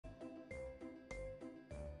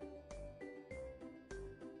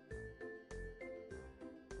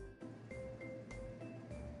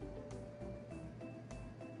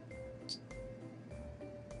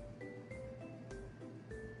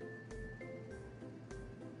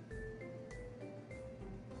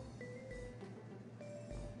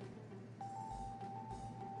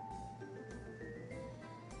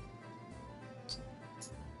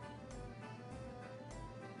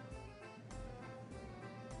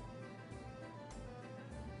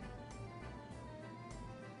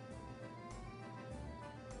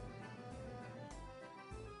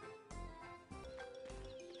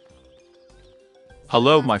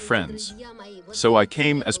Hello, my friends. So I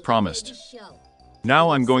came as promised.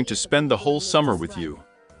 Now I'm going to spend the whole summer with you.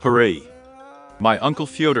 Hooray! My Uncle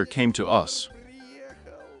Fyodor came to us.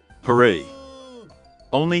 Hooray!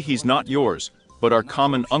 Only he's not yours, but our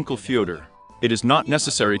common Uncle Fyodor. It is not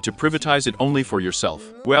necessary to privatize it only for yourself.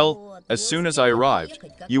 Well, as soon as I arrived,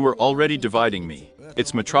 you were already dividing me.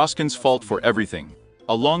 It's Matroskin's fault for everything.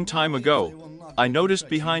 A long time ago, I noticed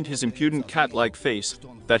behind his impudent cat-like face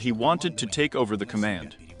that he wanted to take over the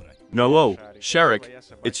command. No, Sharik,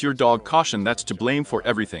 it's your dog Caution that's to blame for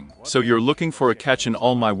everything. So you're looking for a catch in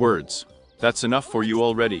all my words. That's enough for you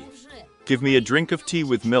already. Give me a drink of tea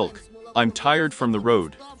with milk. I'm tired from the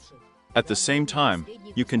road. At the same time,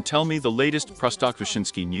 you can tell me the latest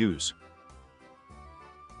Prostokvashino news.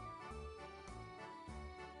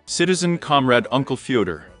 Citizen Comrade Uncle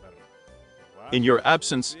Fyodor. In your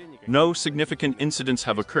absence, no significant incidents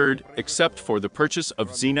have occurred except for the purchase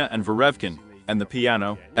of Zina and Verevkin, and the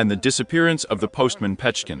piano, and the disappearance of the postman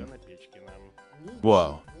Pechkin.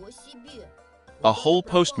 Whoa. A whole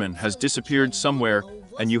postman has disappeared somewhere,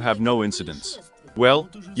 and you have no incidents. Well,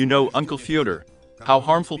 you know Uncle Fyodor, how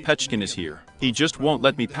harmful Pechkin is here. He just won't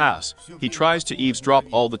let me pass. He tries to eavesdrop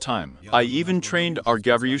all the time. I even trained our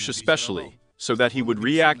Gavriusha specially, so that he would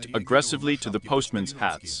react aggressively to the postman's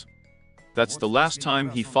hats. That's the last time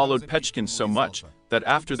he followed Pechkin so much, that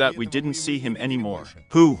after that we didn't see him anymore.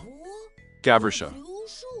 Who? Gavriusha.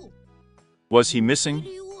 Was he missing?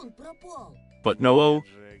 But no,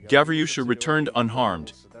 Gavriusha returned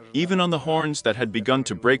unharmed. Even on the horns that had begun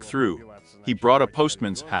to break through, he brought a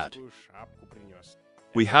postman's hat.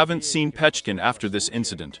 We haven't seen Pechkin after this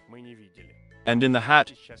incident. And in the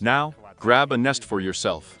hat, now, grab a nest for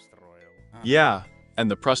yourself. Yeah, and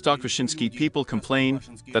the Prostokvashino people complain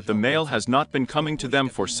that the mail has not been coming to them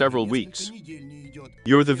for several weeks.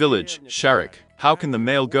 You're the village, Sharik. How can the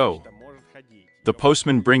mail go? The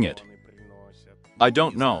postmen bring it. I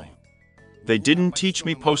don't know. They didn't teach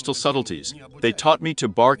me postal subtleties. They taught me to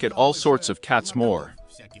bark at all sorts of cats more.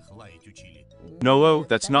 No,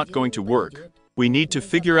 that's not going to work. We need to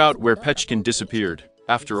figure out where Pechkin disappeared.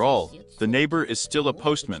 After all, the neighbor is still a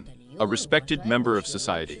postman, a respected member of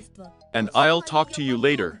society. And I'll talk to you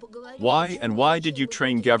later. Why did you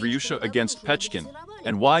train Gavriusha against Pechkin?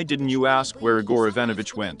 And why didn't you ask where Igor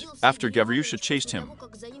Ivanovich went after Gavriusha chased him?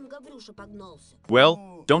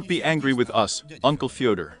 Well, don't be angry with us, Uncle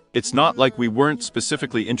Fyodor. It's not like we weren't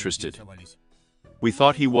specifically interested. We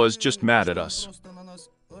thought he was just mad at us.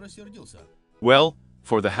 Well,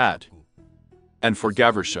 for the hat. And for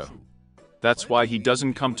Gavriusha. That's why he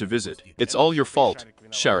doesn't come to visit. It's all your fault,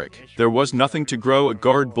 Sharik. There was nothing to grow a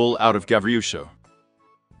guard bull out of Gavriusha.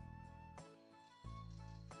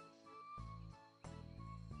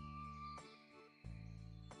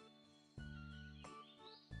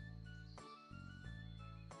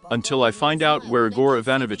 Until I find out where Igor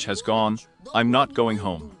Ivanovich has gone, I'm not going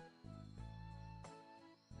home.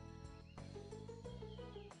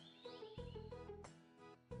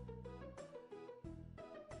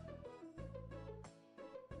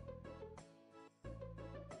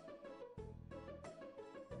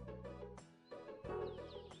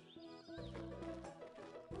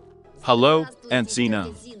 Hello, Aunt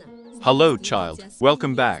Zina. Hello, child.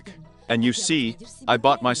 Welcome back. And you see, I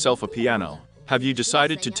bought myself a piano. Have you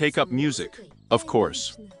decided to take up music? Of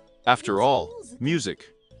course. After all, music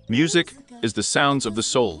is the sounds of the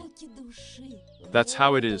soul. That's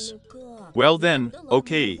how it is. Well then,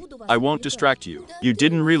 okay, I won't distract you. You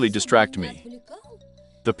didn't really distract me.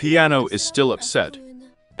 The piano is still upset,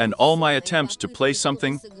 and all my attempts to play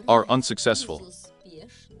something are unsuccessful.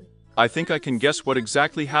 I think I can guess what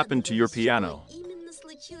exactly happened to your piano.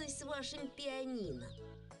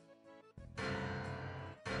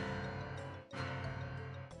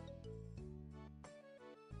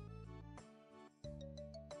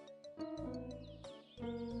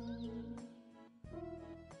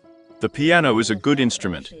 The piano is a good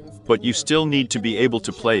instrument, but you still need to be able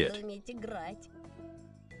to play it.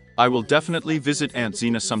 I will definitely visit Aunt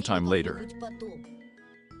Zina sometime later.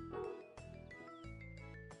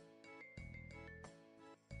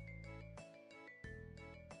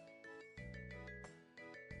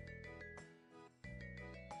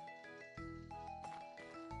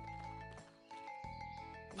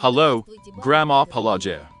 Hello, Grandma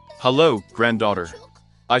Pelagia. Hello, granddaughter.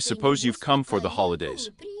 I suppose you've come for the holidays.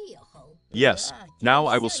 Yes, now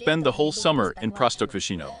I will spend the whole summer in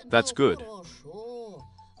Prostokvashino. That's good.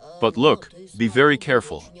 But look, be very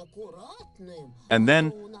careful. And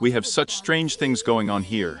then, we have such strange things going on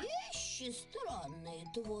here.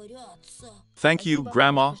 Thank you,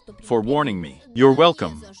 Grandma, for warning me. You're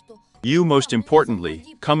welcome. You, most importantly,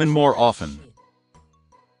 come in more often.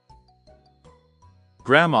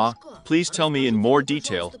 Grandma, please tell me in more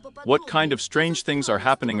detail what kind of strange things are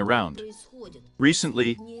happening around.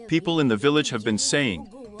 Recently, people in the village have been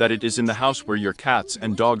saying that it is in the house where your cats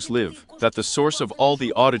and dogs live that the source of all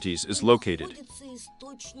the oddities is located.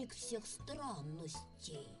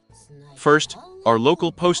 First, our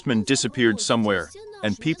local postman disappeared somewhere,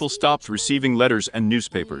 and people stopped receiving letters and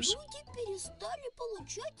newspapers.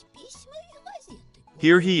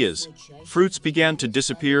 Here he is. Fruits began to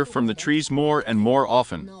disappear from the trees more and more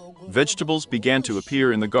often. Vegetables began to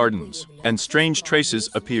appear in the gardens, and strange traces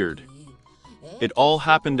appeared. It all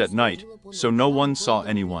happened at night, so no one saw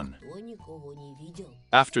anyone.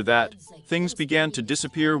 After that, things began to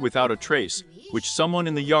disappear without a trace, which someone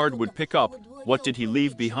in the yard would pick up. What did he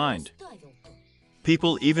leave behind?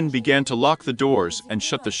 People even began to lock the doors and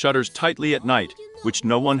shut the shutters tightly at night, which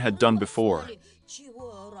no one had done before.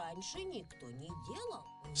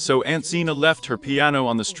 So Aunt Zina left her piano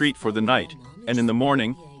on the street for the night, and in the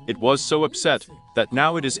morning, it was so upset that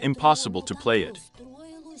now it is impossible to play it.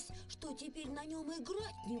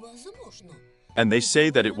 And they say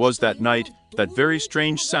that it was that night that very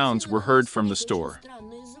strange sounds were heard from the store.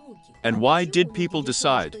 And why did people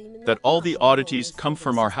decide that all the oddities come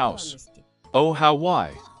from our house? Oh, how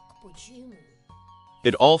why?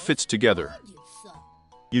 It all fits together.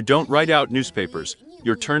 You don't write out newspapers.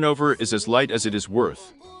 Your turnover is as light as it is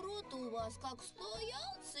worth.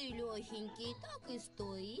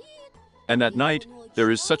 And at night, there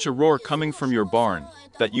is such a roar coming from your barn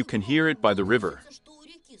that you can hear it by the river.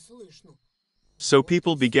 So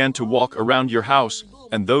people began to walk around your house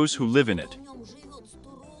and those who live in it.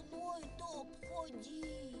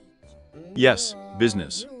 Yes,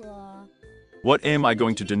 business. What am I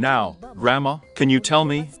going to do now, Grandma? Can you tell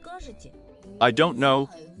me? I don't know,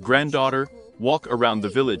 granddaughter. Walk around the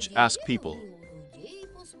village, ask people.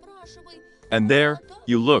 And there,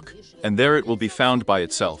 you look, and there it will be found by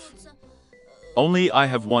itself. Only I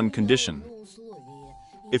have one condition.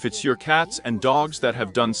 If it's your cats and dogs that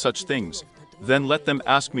have done such things, then let them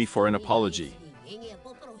ask me for an apology.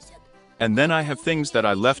 And then I have things that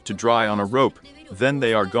I left to dry on a rope, then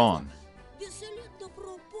they are gone.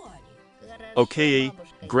 Okay,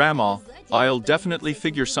 Grandma, I'll definitely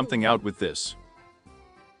figure something out with this.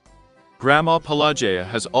 Grandma Pelageya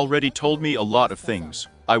has already told me a lot of things.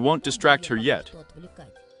 I won't distract her yet.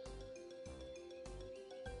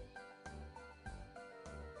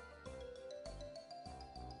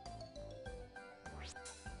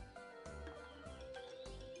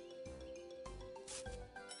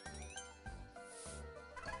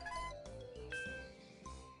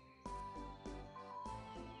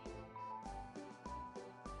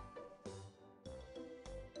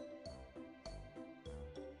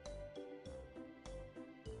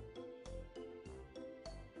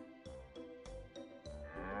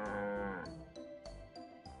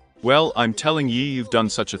 Well, I'm telling ye you've done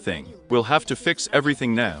such a thing. We'll have to fix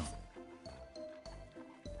everything now.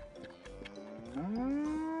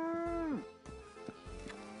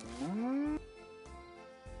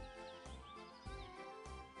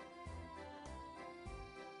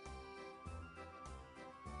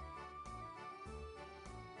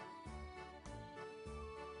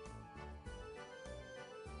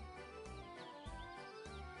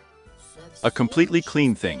 A completely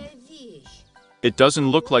clean thing. It doesn't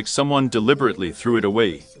look like someone deliberately threw it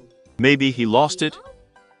away. Maybe he lost it?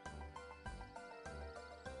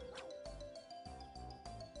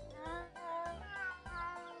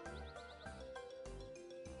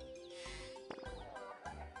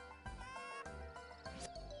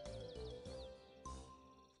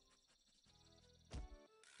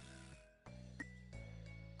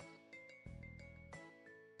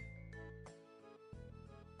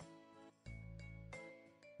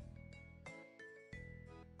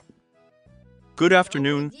 Good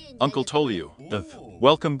afternoon, Uncle Tolyu.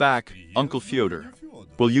 Welcome back, Uncle Fyodor.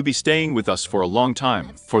 Will you be staying with us for a long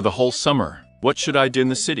time, for the whole summer? What should I do in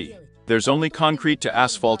the city? There's only concrete to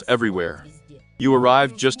asphalt everywhere. You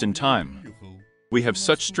arrived just in time. We have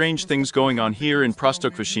such strange things going on here in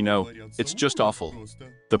Prostokvashino, it's just awful.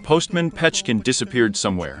 The postman Pechkin disappeared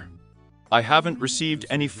somewhere. I haven't received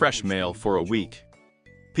any fresh mail for a week.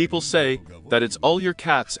 People say that it's all your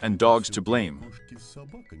cats and dogs to blame.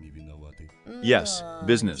 Yes,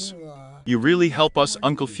 business. You really help us,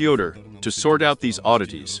 Uncle Fyodor, to sort out these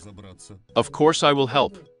oddities. Of course I will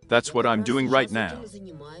help. That's what I'm doing right now.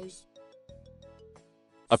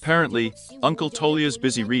 Apparently, Uncle Tolya's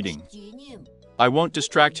busy reading. I won't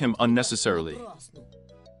distract him unnecessarily.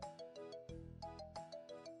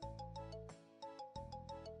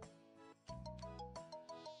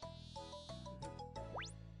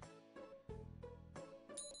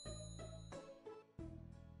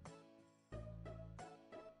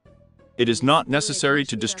 It is not necessary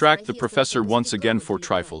to distract the professor once again for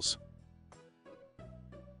trifles.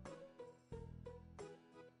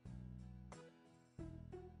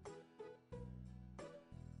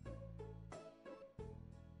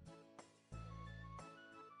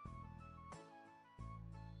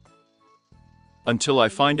 Until I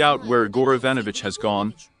find out where Igor Ivanovich has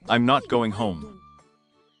gone, I'm not going home.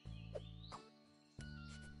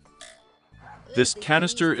 This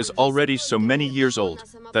canister is already so many years old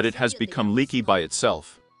that it has become leaky by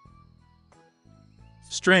itself.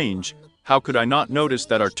 Strange, how could I not notice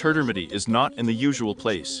that our turtlemity is not in the usual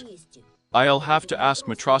place? I'll have to ask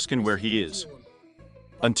Matroskin where he is.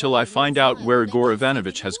 Until I find out where Igor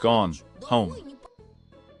Ivanovich has gone home.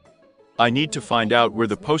 I need to find out where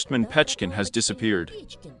the postman Pechkin has disappeared.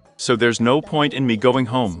 So there's no point in me going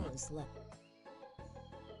home.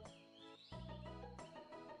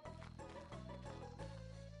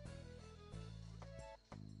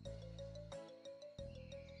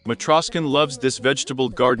 Matroskin loves this vegetable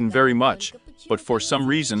garden very much, but for some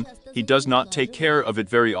reason, he does not take care of it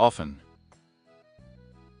very often.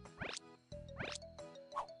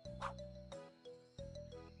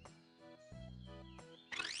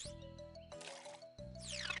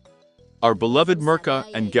 Our beloved Mirka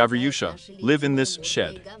and Gavriusha live in this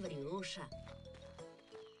shed.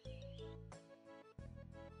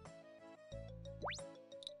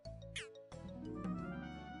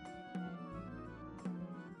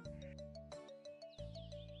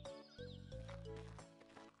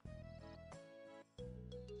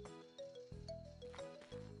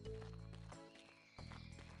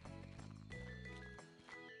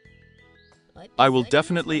 I will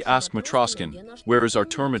definitely ask Matroskin, where is our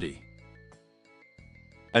turtlemity?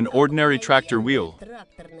 An ordinary tractor wheel.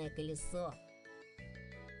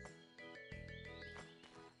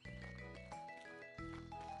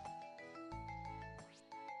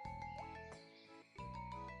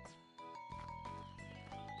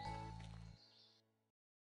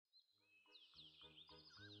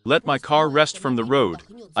 Let my car rest from the road.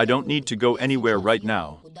 I don't need to go anywhere right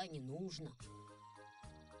now.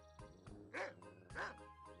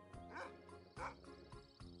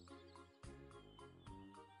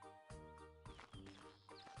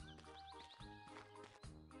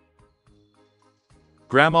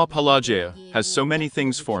 Grandma Pelagia has so many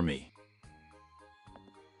things for me.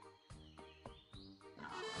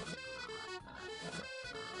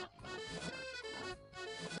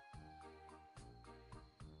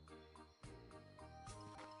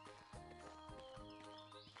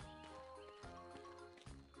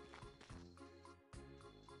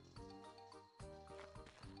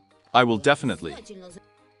 I will definitely.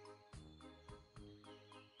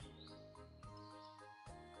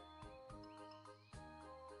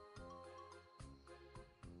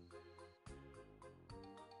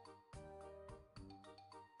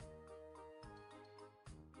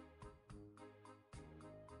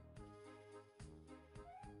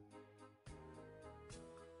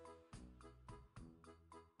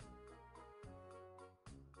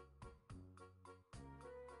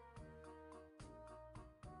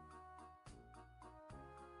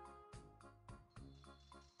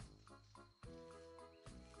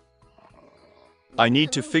 I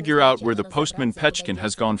need to figure out where the postman Pechkin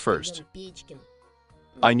has gone first.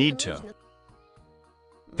 I need to.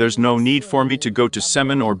 There's no need for me to go to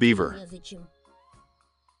Semen or Beaver.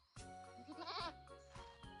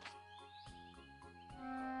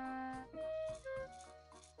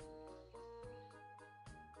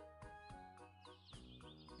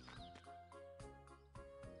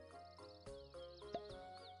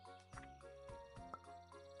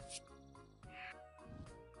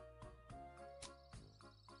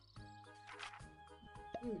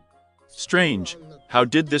 Strange, how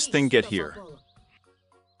did this thing get here?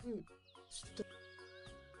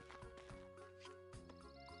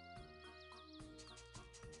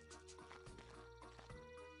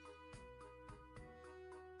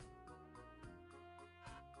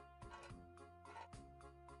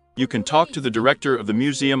 You can talk to the director of the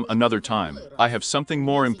museum another time. I have something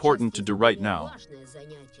more important to do right now.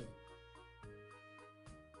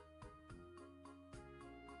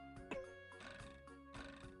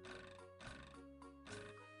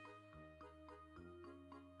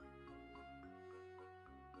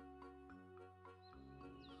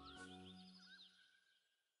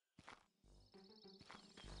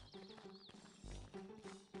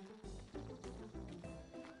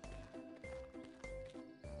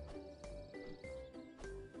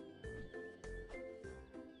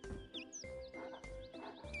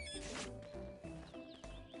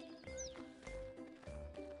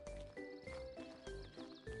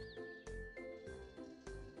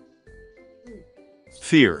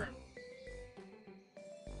 Fear.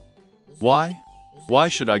 Why? Why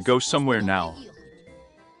should I go somewhere now?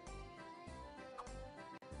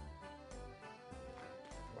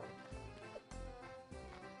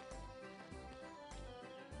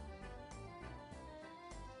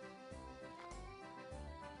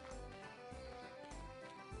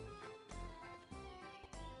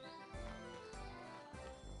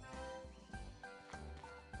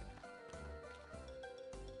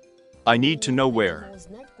 I need to know where.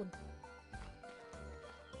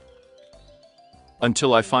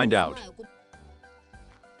 Until I find out.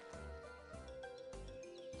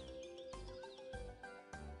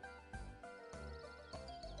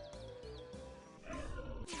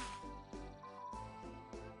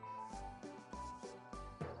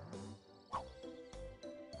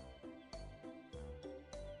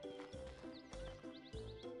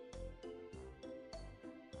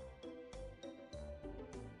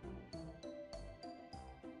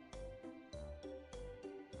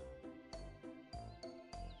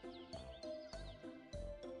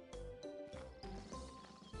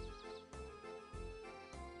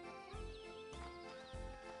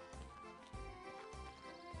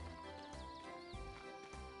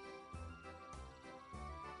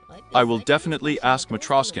 I will definitely ask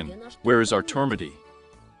Matroskin, where is our Tormedy?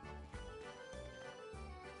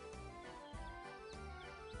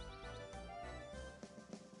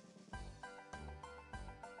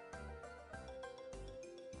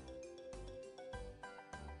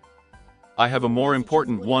 I have a more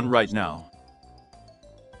important one right now.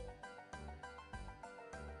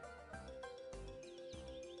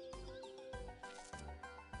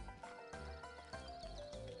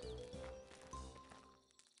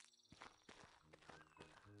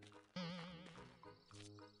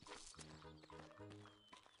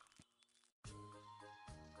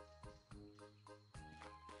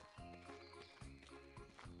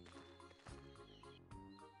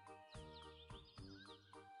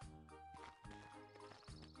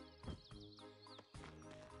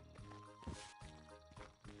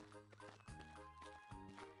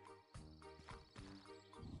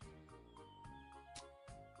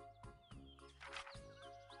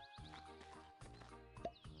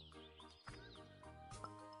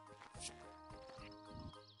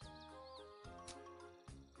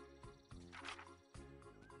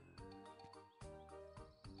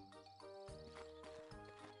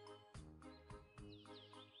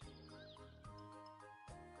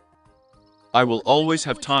 I will always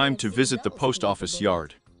have time to visit the post office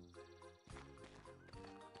yard.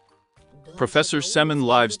 Professor Semen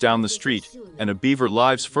lives down the street, and a beaver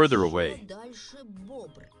lives further away.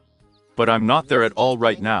 But I'm not there at all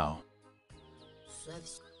right now.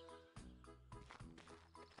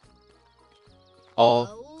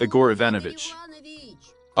 Igor Ivanovich.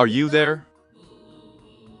 Are you there?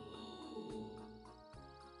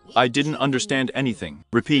 I didn't understand anything.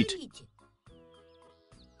 Repeat.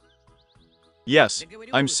 Yes,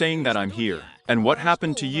 I'm saying that I'm here. And what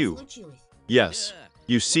happened to you? Yes.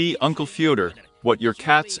 You see, Uncle Fyodor, what your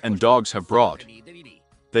cats and dogs have brought.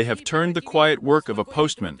 They have turned the quiet work of a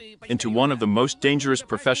postman into one of the most dangerous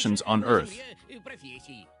professions on earth.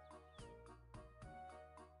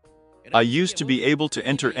 I used to be able to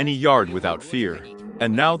enter any yard without fear.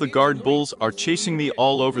 And now the guard bulls are chasing me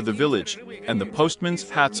all over the village, and the postman's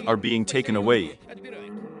hats are being taken away.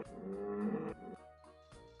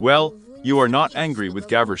 Well, you are not angry with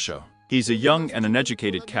Gavrisho. He's a young and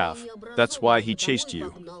uneducated calf. That's why he chased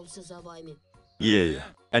you. Yeah.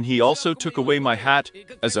 And he also took away my hat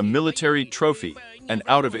as a military trophy, and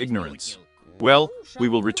out of ignorance. Well, we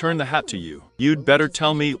will return the hat to you. You'd better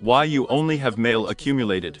tell me why you only have mail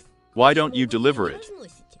accumulated. Why don't you deliver it?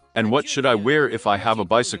 And what should I wear if I have a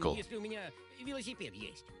bicycle?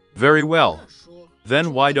 Very well.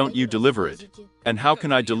 Then why don't you deliver it? And how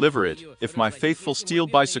can I deliver it if my faithful steel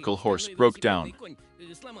bicycle horse broke down?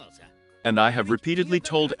 And I have repeatedly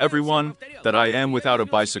told everyone that I am without a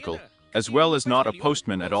bicycle, as well as not a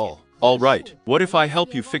postman at all. All right, what if I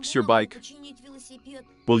help you fix your bike?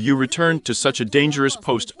 Will you return to such a dangerous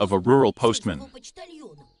post of a rural postman?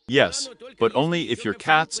 Yes, but only if your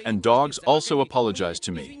cats and dogs also apologize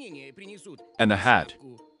to me. And a hat.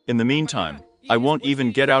 In the meantime, I won't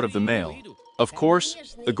even get out of the mail. Of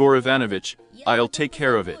course, Igor Ivanovich, I'll take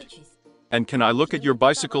care of it. And can I look at your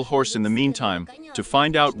bicycle horse in the meantime to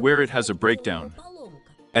find out where it has a breakdown?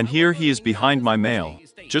 And here he is behind my mail,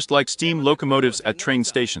 just like steam locomotives at train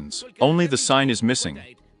stations. Only the sign is missing.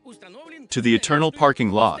 To the eternal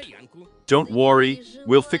parking lot. Don't worry,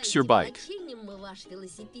 we'll fix your bike.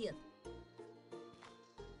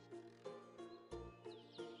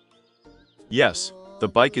 Yes, the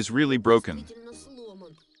bike is really broken.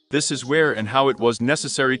 This is where and how it was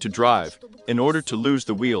necessary to drive, in order to lose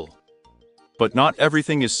the wheel. But not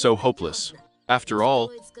everything is so hopeless. After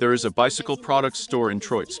all, there is a bicycle products store in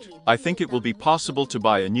Troitsk. I think it will be possible to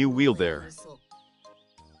buy a new wheel there.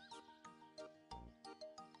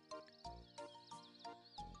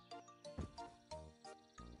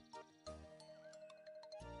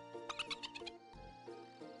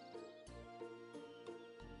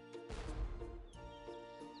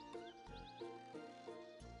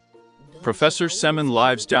 Professor Semen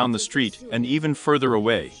lives down the street and even further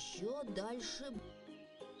away.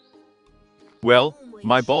 Well,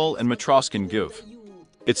 my ball and Matroskin give.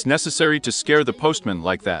 It's necessary to scare the postman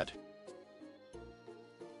like that.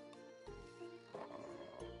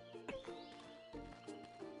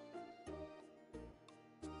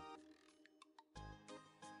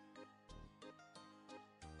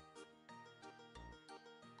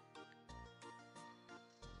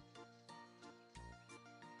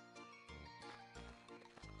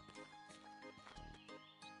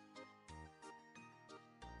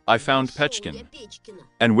 I found Pechkin.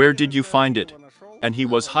 And where did you find it? And he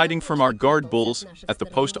was hiding from our guard bulls at the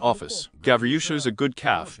post office. Gavryusha is a good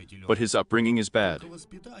calf, but his upbringing is bad.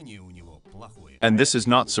 And this is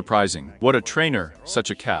not surprising. What a trainer,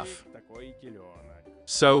 such a calf.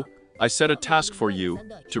 So, I set a task for you,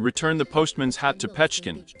 to return the postman's hat to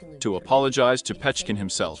Pechkin, to apologize to Pechkin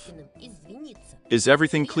himself. Is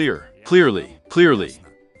everything clear? Clearly, clearly.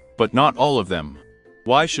 But not all of them.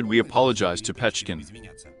 Why should we apologize to Pechkin?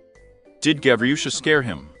 Did Gavryusha scare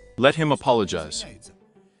him? Let him apologize.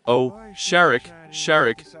 Oh, Sharik,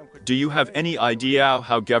 do you have any idea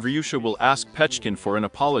how Gavryusha will ask Pechkin for an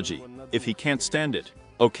apology, if he can't stand it?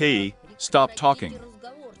 Okay, stop talking.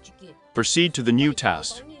 Proceed to the new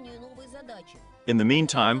task. In the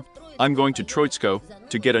meantime, I'm going to Troitsko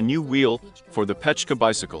to get a new wheel for the Pechka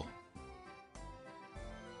bicycle.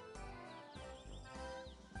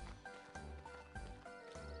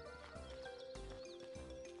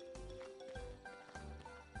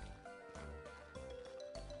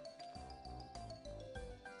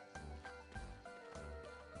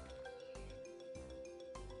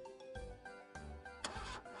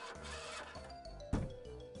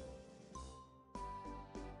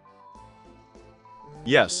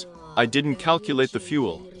 Yes, I didn't calculate the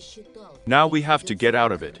fuel. Now we have to get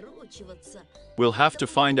out of it. We'll have to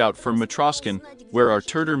find out from Matroskin where our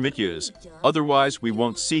Turter Mitya is, otherwise we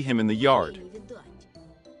won't see him in the yard.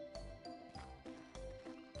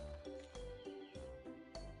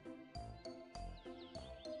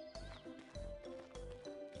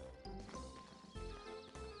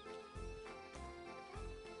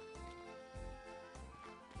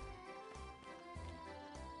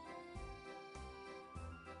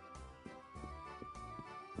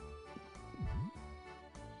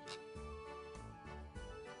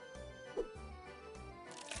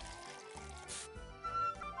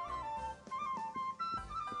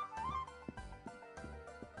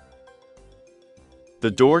 The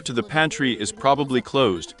door to the pantry is probably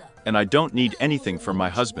closed, and I don't need anything from my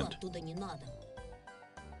husband.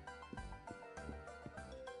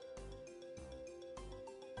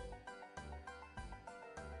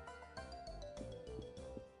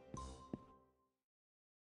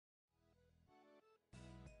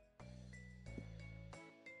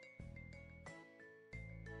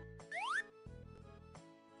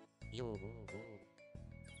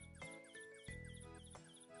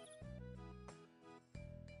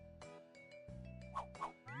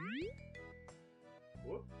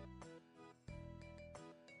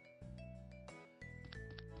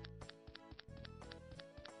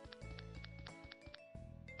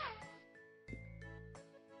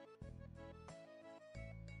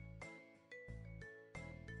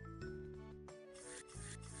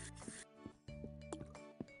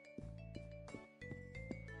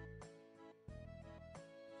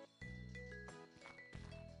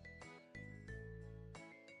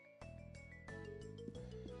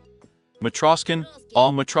 Matroskin,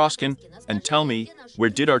 Matroskin, and tell me,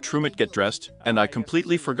 where did our Trumit get dressed? And I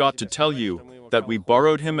completely forgot to tell you that we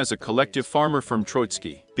borrowed him as a collective farmer from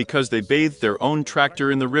Troitsky, because they bathed their own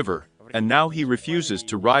tractor in the river, and now he refuses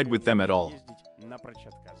to ride with them at all.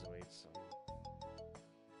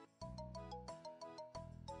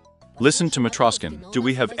 Listen to Matroskin. Do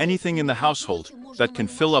we have anything in the household that can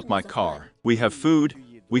fill up my car? We have food,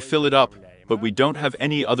 we fill it up, but we don't have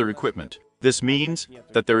any other equipment. This means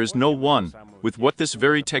that there is no one with what this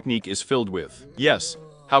very technique is filled with. Yes,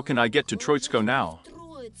 how can I get to Troitsko now?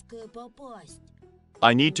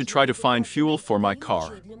 I need to try to find fuel for my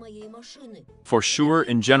car. For sure,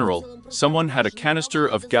 in general, someone had a canister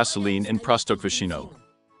of gasoline in Prostokvashino.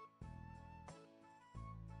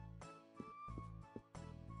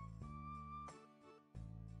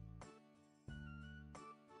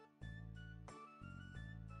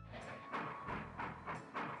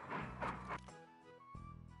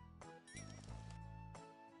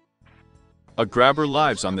 A grabber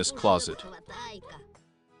lives on this closet.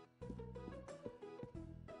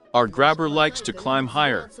 Our grabber likes to climb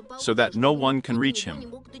higher, so that no one can reach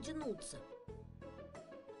him.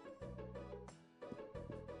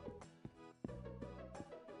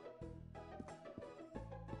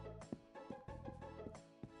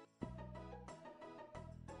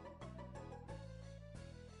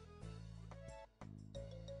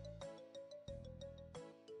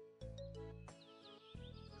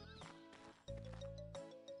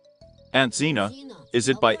 Aunt Zina, is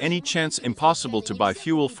it by any chance impossible to buy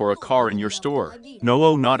fuel for a car in your store?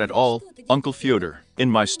 No, not at all, Uncle Fyodor.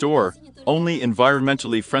 In my store, only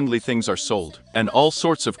environmentally friendly things are sold, and all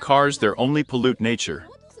sorts of cars that only pollute nature.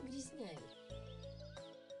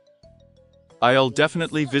 I'll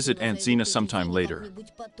definitely visit Aunt Zina sometime later.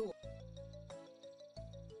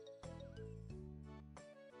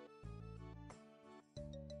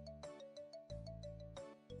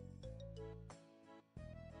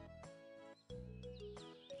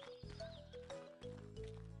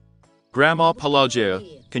 Grandma Pelagia,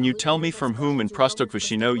 can you tell me from whom in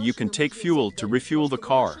Prostokvashino you can take fuel to refuel the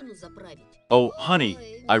car? Oh, honey,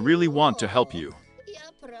 I really want to help you.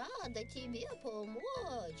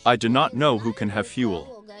 I do not know who can have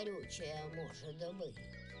fuel.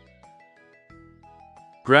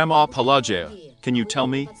 Grandma Pelagia, can you tell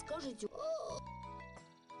me?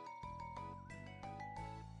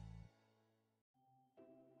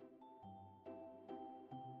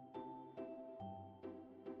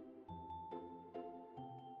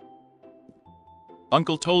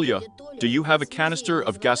 Uncle Tolia, do you have a canister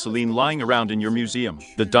of gasoline lying around in your museum?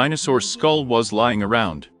 The dinosaur's skull was lying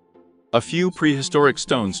around. A few prehistoric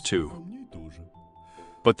stones too.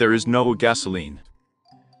 But there is no gasoline.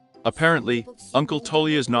 Apparently, Uncle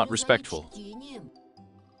Tolia is not respectful.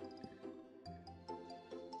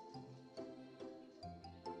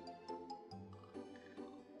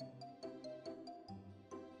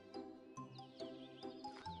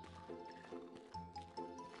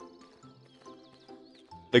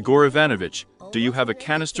 Igor Ivanovich, do you have a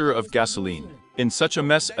canister of gasoline? In such a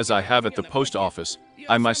mess as I have at the post office,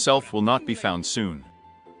 I myself will not be found soon.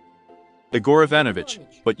 Igor Ivanovich,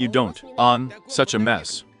 but you don't, on such a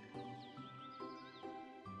mess.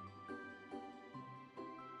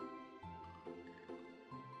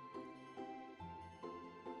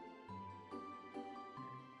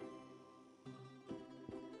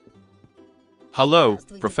 Hello,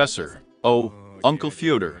 Professor. Oh, Uncle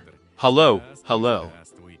Fyodor. Hello, hello.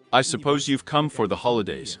 I suppose you've come for the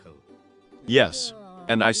holidays. Yes,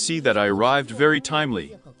 and I see that I arrived very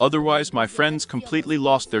timely, otherwise my friends completely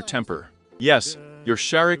lost their temper. Yes, your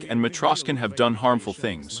Sharik and Matroskin have done harmful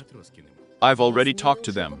things. I've already talked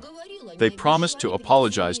to them. They promised to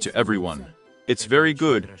apologize to everyone. It's very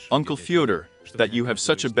good, Uncle Fyodor, that you have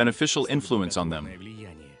such a beneficial influence on them.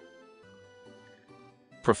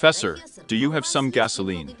 Professor, do you have some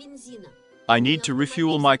gasoline? I need to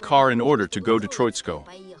refuel my car in order to go to Troitsko.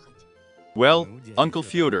 Well, Uncle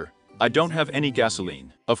Fyodor, I don't have any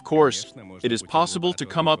gasoline. Of course, it is possible to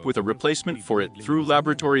come up with a replacement for it through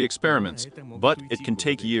laboratory experiments, but it can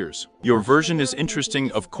take years. Your version is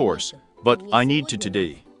interesting, of course, but I need to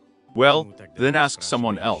today. Well, then ask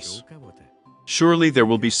someone else. Surely there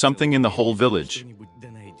will be something in the whole village.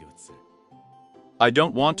 I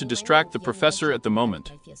don't want to distract the professor at the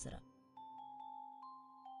moment.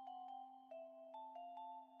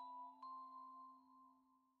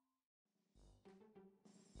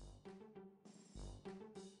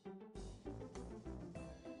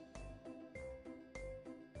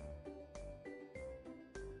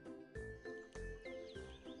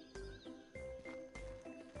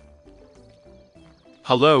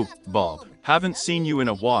 Hello, Bob. Haven't seen you in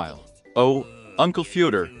a while. Oh, Uncle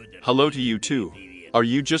Fyodor, hello to you too. Are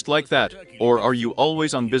you just like that, or are you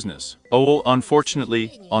always on business? Oh,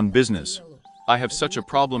 unfortunately, on business. I have such a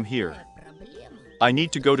problem here. I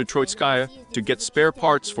need to go to Troitskaya to get spare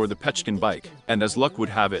parts for the Pechkin bike, and as luck would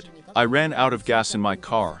have it, I ran out of gas in my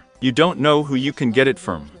car. You don't know who you can get it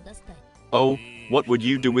from. Oh, what would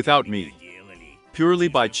you do without me? Purely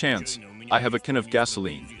by chance, I have a can of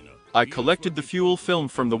gasoline. I collected the fuel film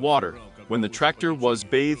from the water when the tractor was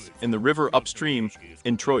bathed in the river upstream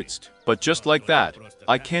in Troitsk. But just like that,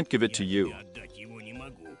 I can't give it to you.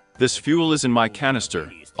 This fuel is in my canister,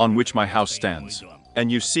 on which my house stands. And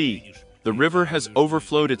you see, the river has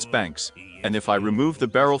overflowed its banks, and if I remove the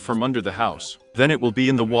barrel from under the house, then it will be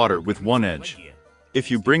in the water with one edge. If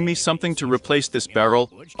you bring me something to replace this barrel,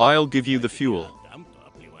 I'll give you the fuel.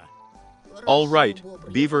 All right,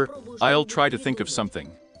 Beaver, I'll try to think of something.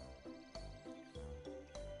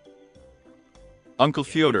 Uncle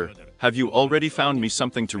Fyodor, Have you already found me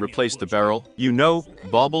something to replace the barrel? You know,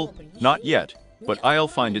 Bauble, not yet, but I'll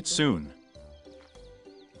find it soon.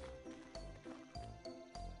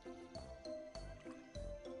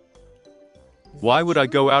 Why would I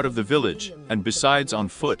go out of the village, and besides on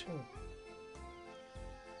foot?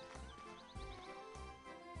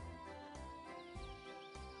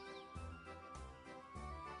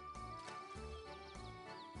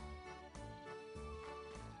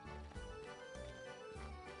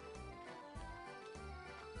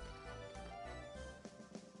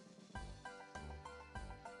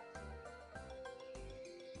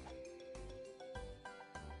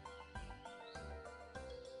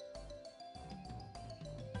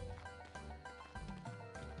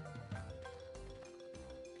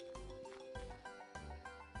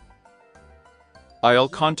 I'll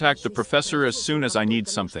contact the professor as soon as I need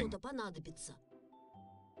something.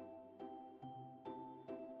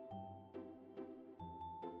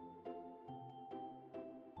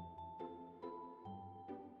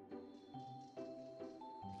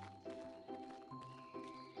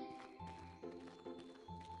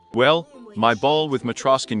 Well, my ball with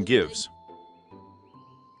Matroskin gives.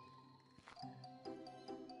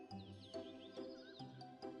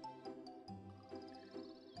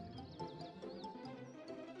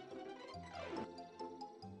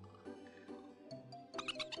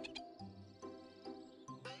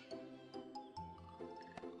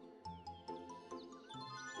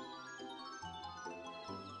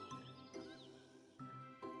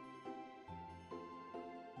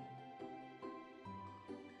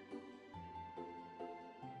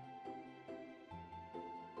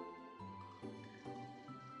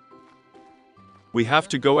 We have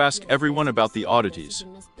to go ask everyone about the oddities.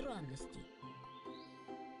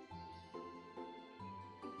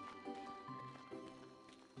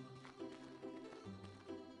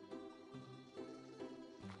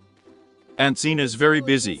 Aunt Zena's very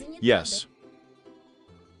busy, yes.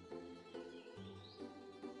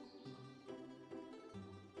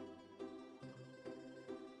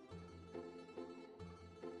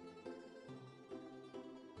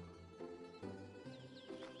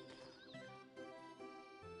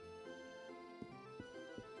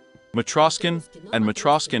 Matroskin, and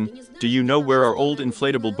Matroskin, do you know where our old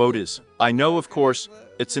inflatable boat is? I know, of course,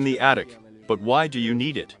 it's in the attic, but why do you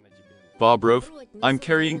need it? Bobrov, I'm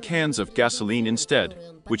carrying cans of gasoline instead,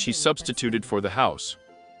 which he substituted for the house.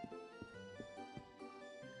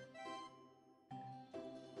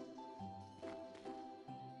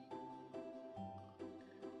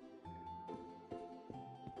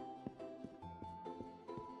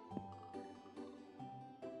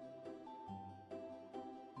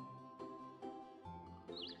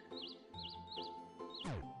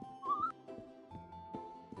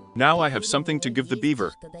 Now I have something to give the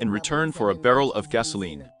beaver, in return for a barrel of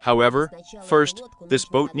gasoline. However, first, this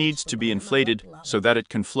boat needs to be inflated so that it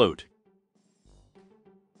can float.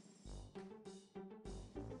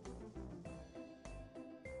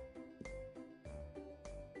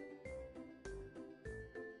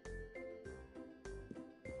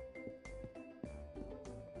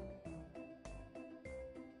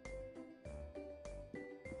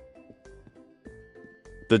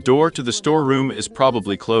 The door to the storeroom is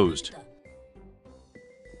probably closed.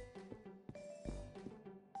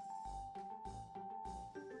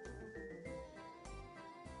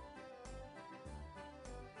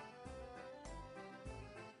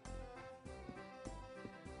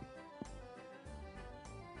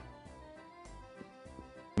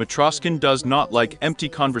 Matroskin does not like empty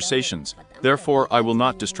conversations, therefore I will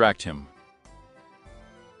not distract him.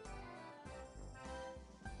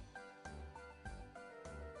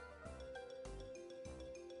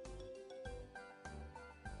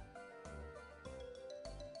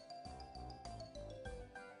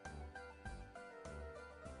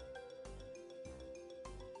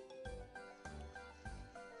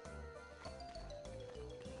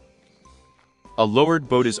 A lowered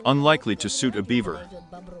boat is unlikely to suit a beaver.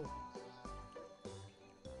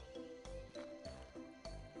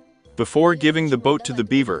 Before giving the boat to the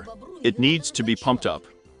beaver, it needs to be pumped up.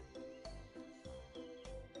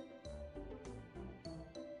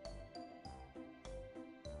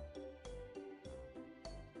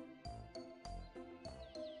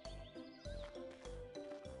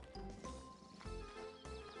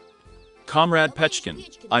 Comrade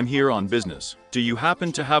Pechkin, I'm here on business. Do you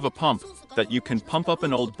happen to have a pump that you can pump up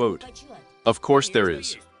an old boat? Of course there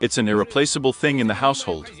is. It's an irreplaceable thing in the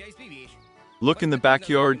household. Look in the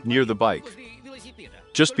backyard near the bike.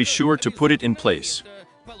 Just be sure to put it in place.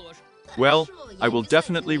 Well, I will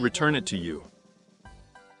definitely return it to you.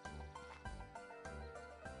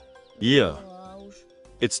 Yeah.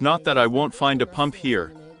 It's not that I won't find a pump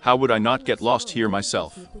here. How would I not get lost here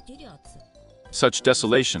myself? Such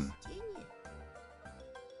desolation.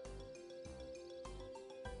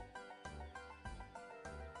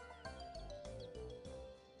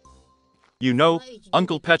 You know,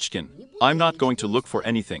 Uncle Petchkin, I'm not going to look for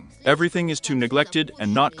anything. Everything is too neglected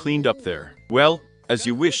and not cleaned up there. Well, as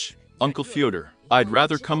you wish, Uncle Fyodor. I'd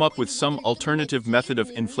rather come up with some alternative method of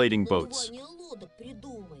inflating boats.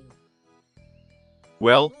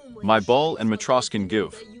 Well, my ball and Matroskin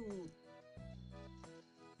give.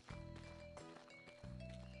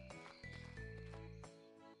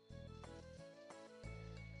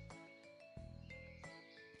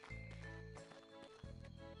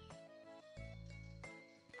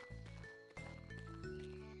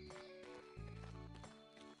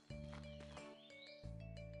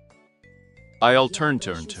 I'll turn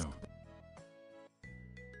to.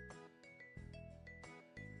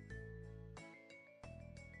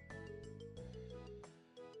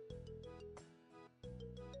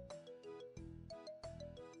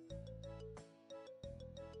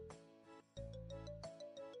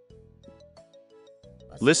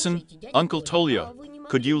 Listen, Uncle Tolya,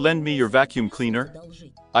 could you lend me your vacuum cleaner?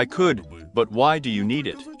 I could, but why do you need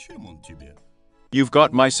it? You've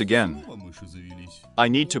got mice again. I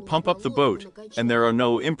need to pump up the boat, and there are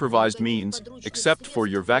no improvised means, except for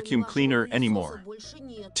your vacuum cleaner anymore.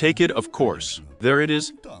 Take it, of course. There it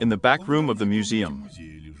is, in the back room of the museum.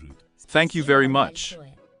 Thank you very much.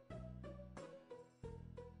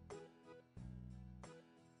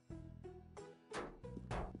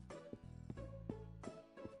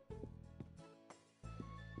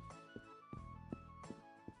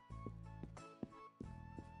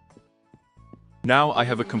 Now I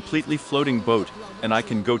have a completely floating boat, and I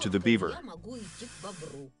can go to the beaver.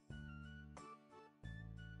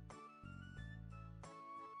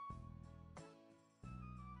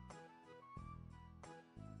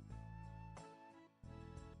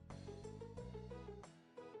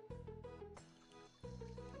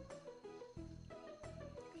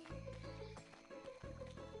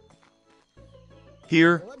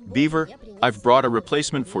 Here, beaver, I've brought a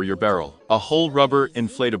replacement for your barrel, a whole rubber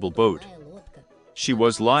inflatable boat. She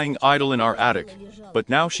was lying idle in our attic, but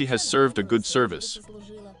now she has served a good service.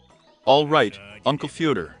 All right, Uncle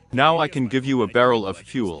Fyodor, now I can give you a barrel of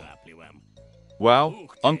fuel. Wow,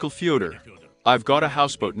 Uncle Fyodor, I've got a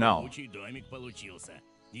houseboat now.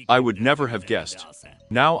 I would never have guessed.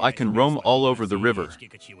 Now I can roam all over the river.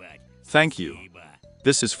 Thank you.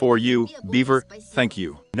 This is for you, beaver, thank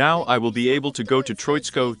you. Now I will be able to go to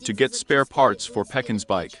Troitsko to get spare parts for Pekin's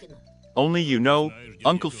bike. Only you know,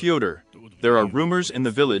 Uncle Fyodor, there are rumors in the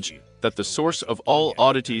village that the source of all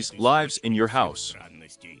oddities lives in your house.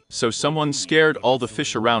 So someone scared all the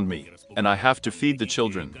fish around me, and I have to feed the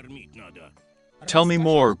children. Tell me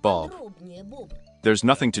more, Bob. There's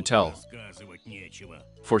nothing to tell.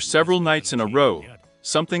 For several nights in a row,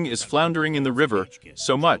 something is floundering in the river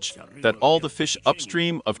so much that all the fish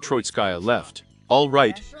upstream of Troitskaya left. All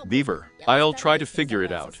right, beaver, I'll try to figure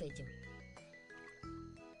it out.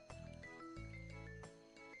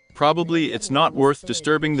 Probably it's not worth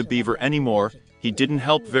disturbing the beaver anymore, he didn't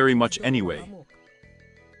help very much anyway.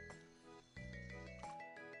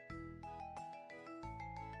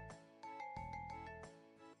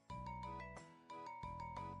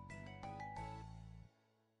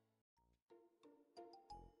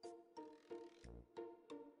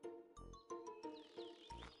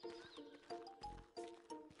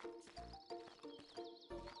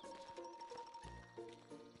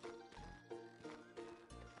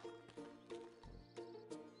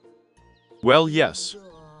 Well, yes.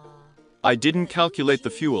 I didn't calculate the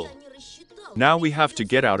fuel. Now we have to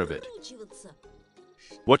get out of it.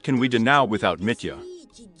 What can we do now without Mitya?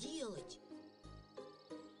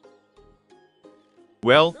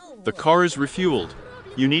 Well, the car is refueled.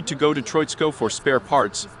 You need to go to Troitsko for spare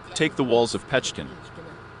parts, take the walls of Pechkin.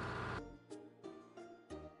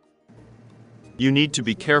 You need to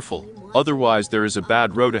be careful, otherwise there is a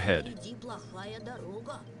bad road ahead.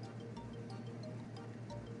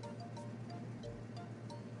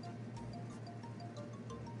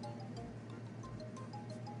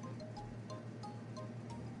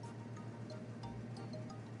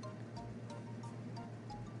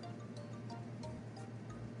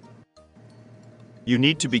 You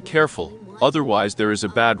need to be careful, otherwise there is a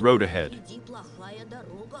bad road ahead.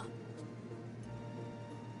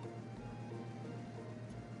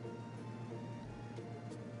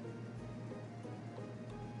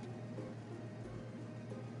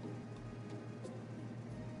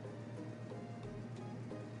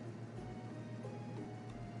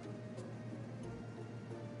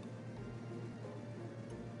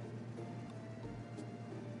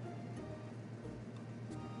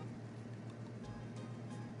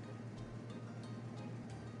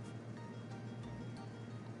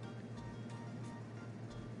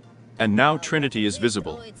 and now Trinity is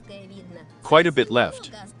visible. Quite a bit left.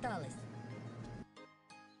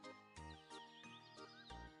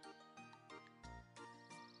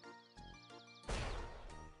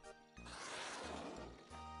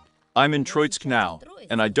 I'm in Troitsk now,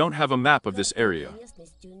 and I don't have a map of this area.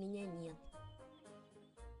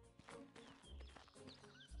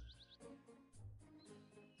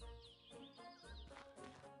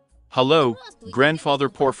 Hello, Grandfather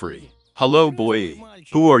Porphyry. Hello, boy.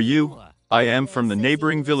 Who are you? I am from the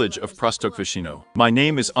neighboring village of Prostokvashino. My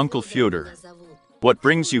name is Uncle Fyodor. What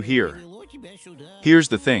brings you here? Here's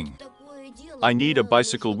the thing. I need a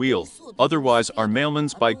bicycle wheel, otherwise our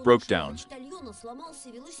mailman's bike broke down.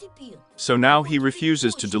 So now he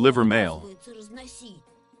refuses to deliver mail.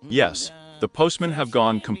 Yes, the postmen have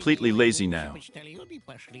gone completely lazy now.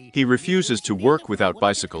 He refuses to work without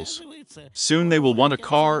bicycles. Soon they will want a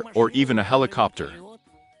car or even a helicopter.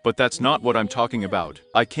 But that's not what I'm talking about.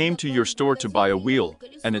 I came to your store to buy a wheel,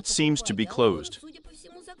 and it seems to be closed.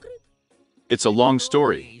 It's a long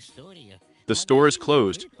story. The store is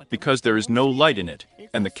closed because there is no light in it,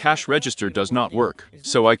 and the cash register does not work,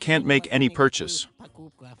 so I can't make any purchase.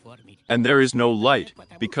 And there is no light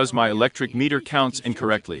because my electric meter counts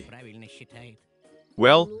incorrectly.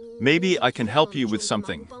 Well, maybe I can help you with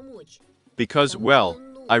something. Because, well,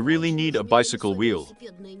 I really need a bicycle wheel.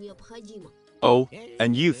 Oh,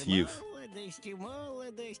 and youth.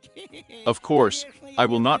 Of course, I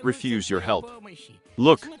will not refuse your help.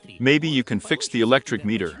 Look, maybe you can fix the electric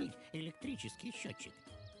meter.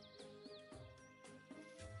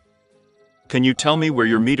 Can you tell me where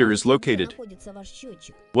your meter is located?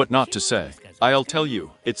 What not to say? I'll tell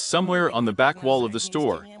you. It's somewhere on the back wall of the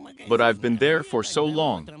store, but I've been there for so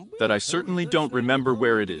long that I certainly don't remember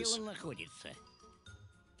where it is.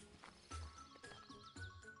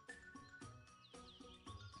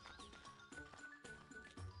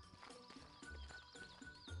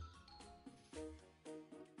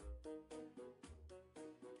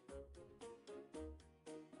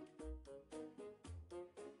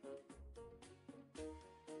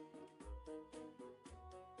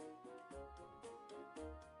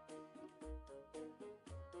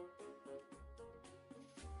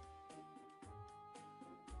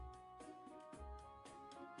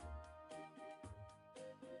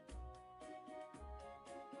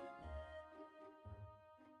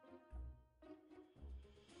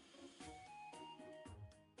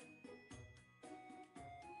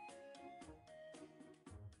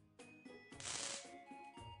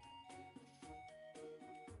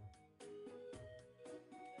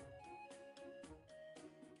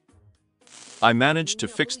 I managed to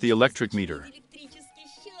fix the electric meter.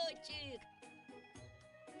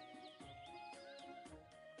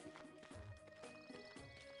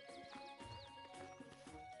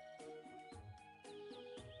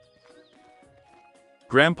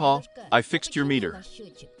 Grandpa, I fixed your meter.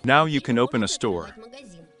 Now you can open a store.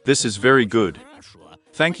 This is very good.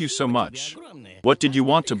 Thank you so much. What did you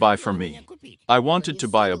want to buy from me? I wanted to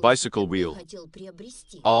buy a bicycle wheel.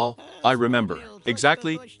 Oh, I remember.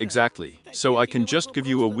 Exactly. So I can just give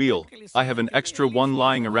you a wheel. I have an extra one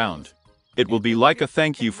lying around. It will be like a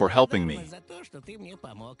thank you for helping me.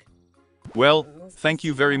 Well, thank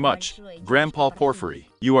you very much, Grandpa Porphyry.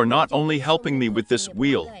 You are not only helping me with this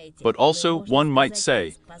wheel, but also, one might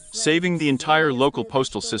say, saving the entire local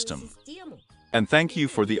postal system. And thank you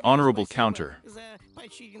for the honorable counter.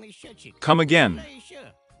 Come again.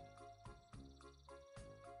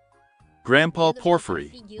 Grandpa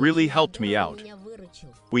Porphyry really helped me out.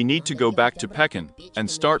 We need to go back to Pekin and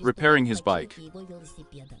start repairing his bike.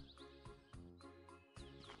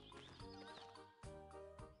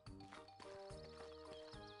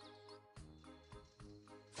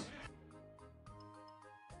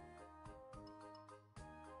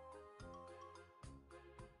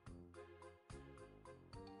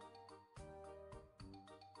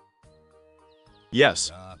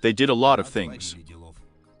 Yes, they did a lot of things.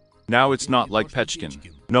 Now it's not like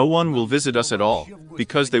Pechkin. No one will visit us at all,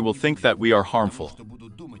 because they will think that we are harmful.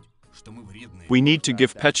 We need to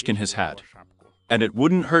give Pechkin his hat. And it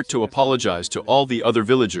wouldn't hurt to apologize to all the other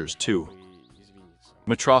villagers too.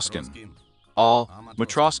 Matroskin.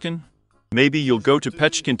 Matroskin? Maybe you'll go to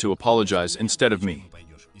Pechkin to apologize instead of me.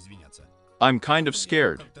 I'm kind of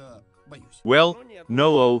scared. Well,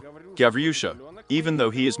 no, Gavryusha, even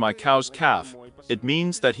though he is my cow's calf, it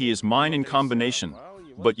means that he is mine in combination.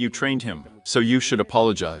 But you trained him, so you should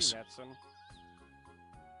apologize.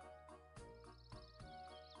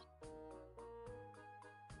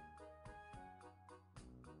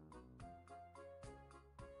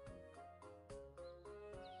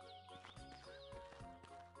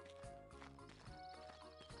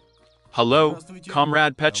 Hello,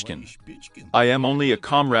 Comrade Pechkin. I am only a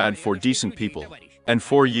comrade for decent people. And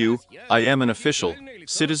for you, I am an official,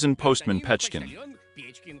 Citizen Postman Pechkin.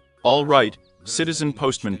 All right, Citizen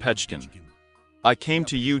Postman Pechkin. I came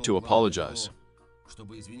to you to apologize.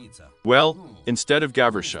 Well, instead of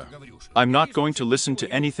Gavrisha, I'm not going to listen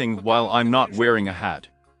to anything while I'm not wearing a hat.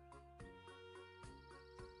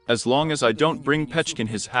 As long as I don't bring Pechkin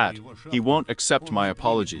his hat, he won't accept my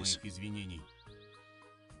apologies.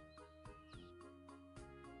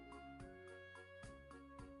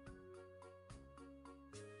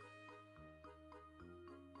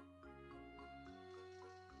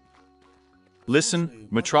 Listen,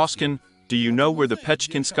 Matroskin, do you know where the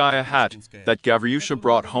Pechkinskaya hat that Gavryusha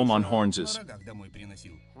brought home on horns is?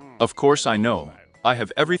 Of course I know. I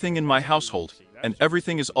have everything in my household, and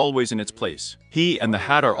everything is always in its place. He and the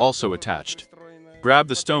hat are also attached. Grab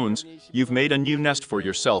the stones, you've made a new nest for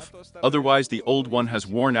yourself, otherwise the old one has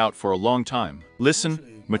worn out for a long time.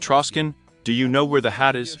 Listen, Matroskin, do you know where the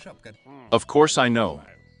hat is? Of course I know.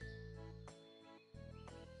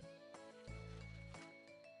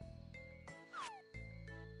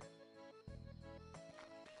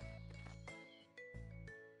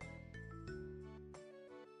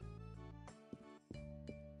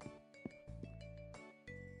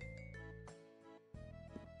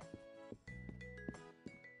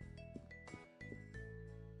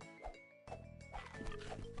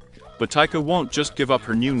 But Taika won't just give up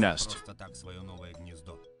her new nest.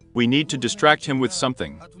 We need to distract him with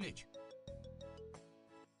something.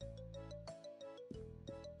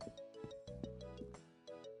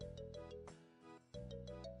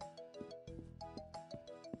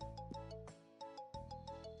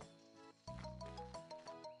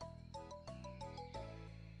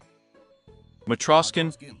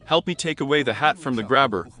 Matroskin, help me take away the hat from the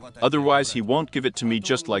grabber, otherwise he won't give it to me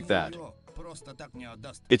just like that.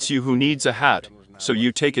 It's you who needs a hat, so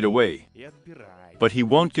you take it away. But he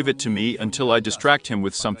won't give it to me until I distract him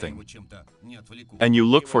with something. And you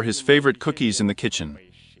look for his favorite cookies in the kitchen.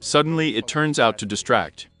 Suddenly it turns out to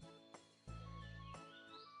distract.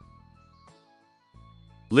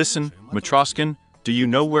 Listen, Matroskin, do you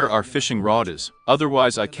know where our fishing rod is?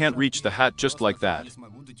 Otherwise I can't reach the hat just like that.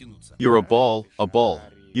 You're a ball, a ball.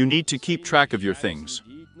 You need to keep track of your things.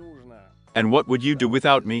 And what would you do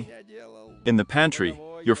without me? In the pantry,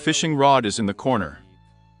 your fishing rod is in the corner.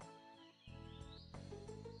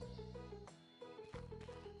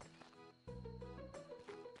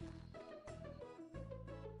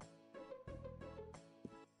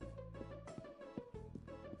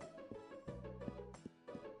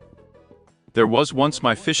 There was once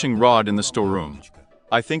my fishing rod in the storeroom.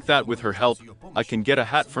 I think that with her help, I can get a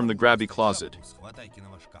hat from the grabby closet.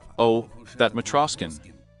 Oh, that Matroskin.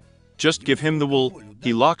 Just give him the wool,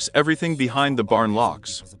 he locks everything behind the barn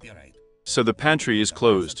locks. So the pantry is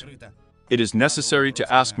closed. It is necessary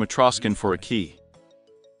to ask Matroskin for a key.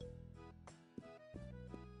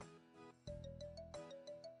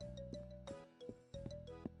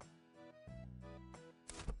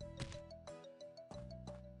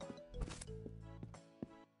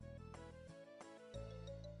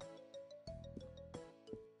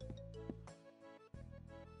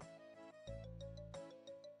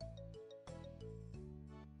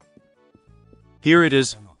 Here it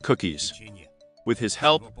is, cookies. With his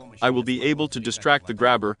help, I will be able to distract the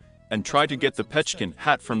grabber and try to get the Pechkin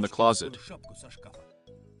hat from the closet.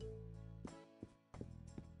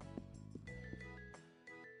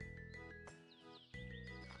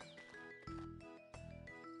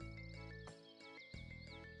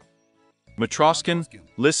 Matroskin,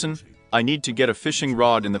 listen, I need to get a fishing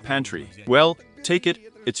rod in the pantry. Well, take it,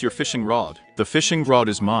 it's your fishing rod. The fishing rod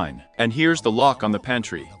is mine, and here's the lock on the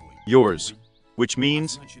pantry. Yours. Which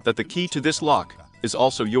means that the key to this lock is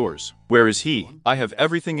also yours. Where is he? I have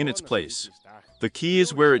everything in its place. The key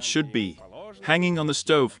is where it should be, hanging on the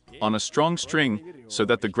stove, on a strong string, so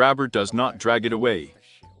that the grabber does not drag it away.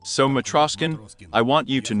 So Matroskin, I want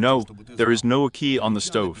you to know, there is no key on the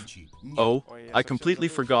stove. Oh, I completely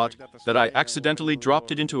forgot that I accidentally dropped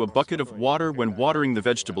it into a bucket of water when watering the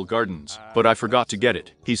vegetable gardens, but I forgot to get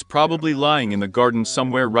it. He's probably lying in the garden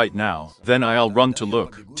somewhere right now. Then I'll run to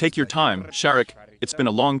look. Take your time, Sharik, it's been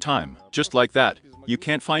a long time. Just like that, you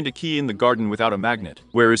can't find a key in the garden without a magnet.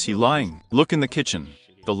 Where is he lying? Look in the kitchen.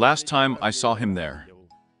 The last time I saw him there.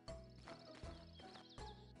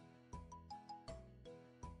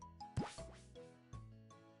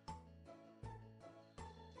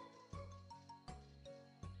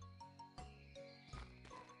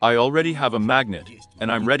 I already have a magnet,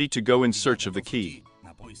 and I'm ready to go in search of the key.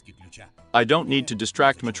 I don't need to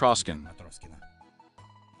distract Matroskin.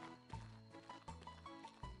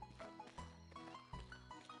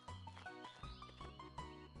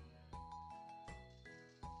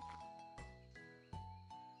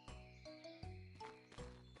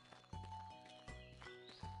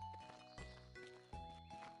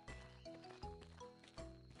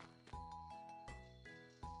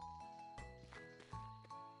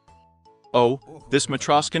 Oh, this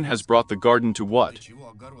Matroskin has brought the garden to what?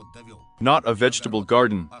 Not a vegetable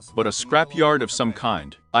garden, but a scrapyard of some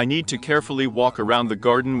kind. I need to carefully walk around the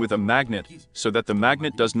garden with a magnet so that the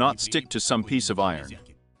magnet does not stick to some piece of iron.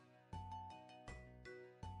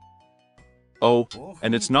 Oh,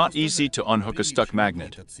 and it's not easy to unhook a stuck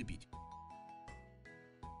magnet.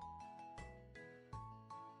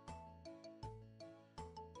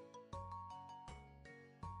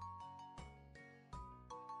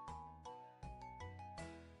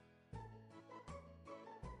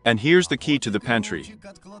 And here's the key to the pantry.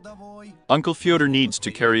 Uncle Fyodor needs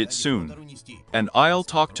to carry it soon, and I'll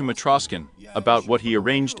talk to Matroskin about what he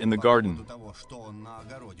arranged in the garden.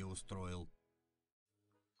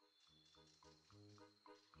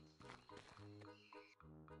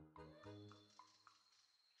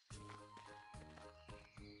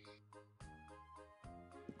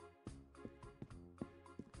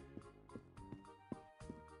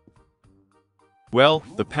 Well,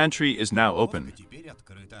 the pantry is now open,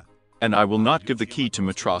 and I will not give the key to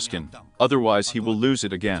Matroskin, otherwise he will lose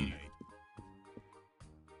it again.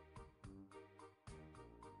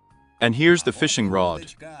 And here's the fishing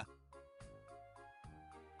rod.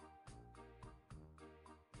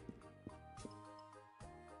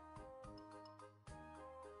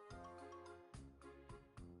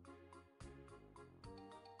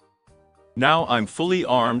 Now I'm fully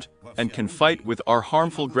armed and can fight with our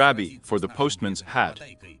harmful grabby for the postman's hat.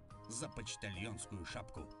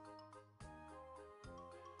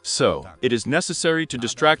 So, it is necessary to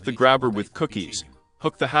distract the grabber with cookies,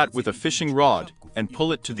 hook the hat with a fishing rod, and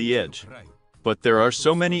pull it to the edge. But there are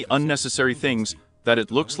so many unnecessary things that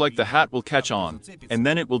it looks like the hat will catch on, and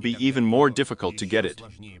then it will be even more difficult to get it.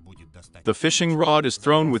 The fishing rod is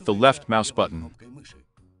thrown with the left mouse button.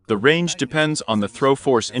 The range depends on the throw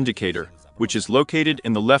force indicator, which is located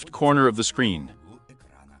in the left corner of the screen.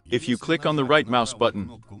 If you click on the right mouse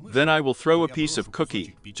button, then I will throw a piece of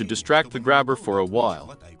cookie to distract the grabber for a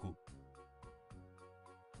while.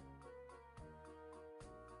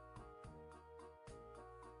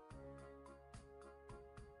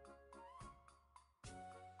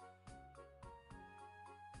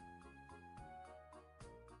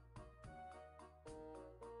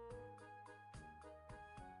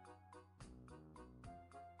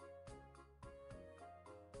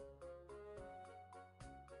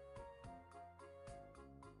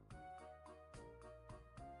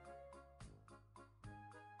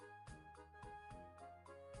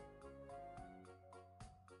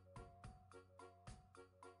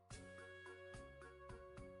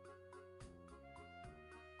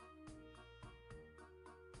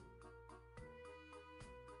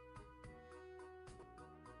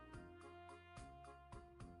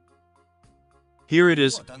 Here it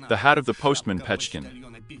is, the hat of the postman Pechkin.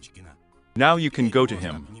 Now you can go to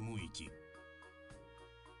him.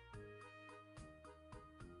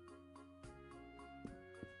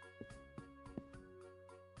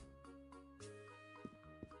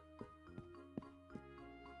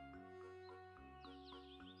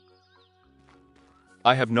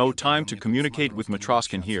 I have no time to communicate with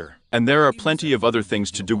Matroskin here, and there are plenty of other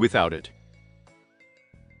things to do without it.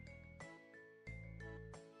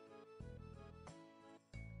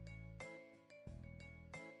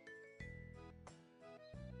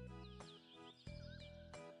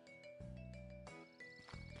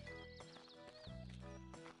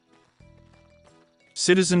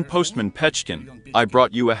 Citizen Postman Pechkin, I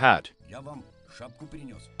brought you a hat.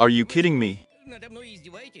 Are you kidding me?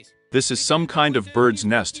 This is some kind of bird's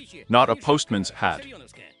nest, not a postman's hat.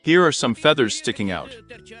 Here are some feathers sticking out.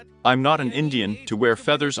 I'm not an Indian to wear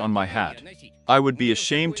feathers on my hat. I would be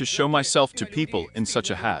ashamed to show myself to people in such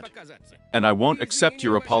a hat. And I won't accept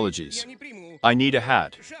your apologies. I need a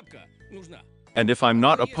hat. And if I'm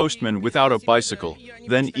not a postman without a bicycle,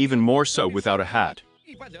 then even more so without a hat.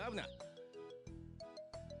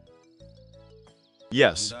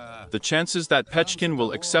 Yes, the chances that Pechkin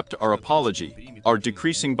will accept our apology are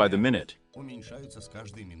decreasing by the minute.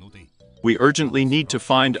 We urgently need to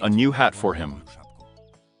find a new hat for him.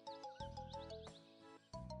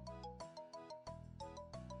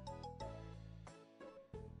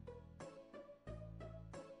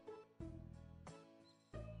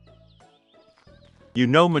 You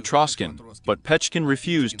know Matroskin, but Pechkin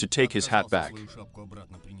refused to take his hat back.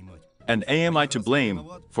 And am I to blame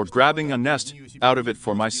for grabbing a nest out of it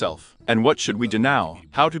for myself? And what should we do now?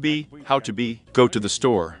 How to be? Go to the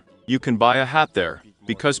store. You can buy a hat there,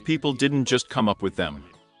 because people didn't just come up with them.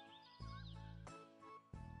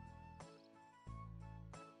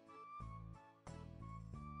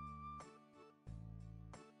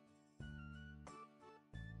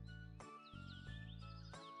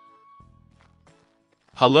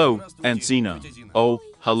 Hello, Aunt Zina. Oh,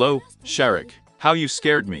 hello, Sharik. How you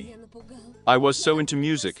scared me. I was so into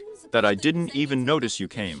music that I didn't even notice you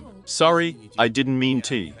came. Sorry, I didn't mean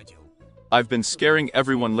to. I've been scaring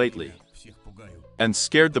everyone lately. And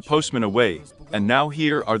scared the postman away, and now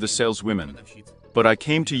here are the saleswomen. But I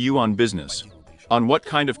came to you on business. On what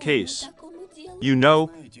kind of case? You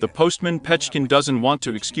know, the postman Pechkin doesn't want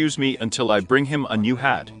to excuse me until I bring him a new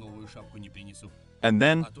hat. And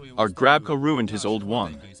then, our Grabko ruined his old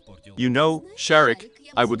one. You know, Sharik,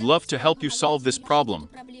 I would love to help you solve this problem,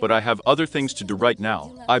 but I have other things to do right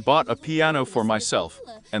now. I bought a piano for myself,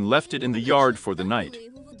 and left it in the yard for the night.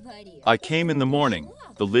 I came in the morning,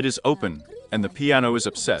 the lid is open, and the piano is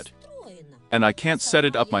upset. And I can't set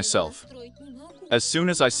it up myself. As soon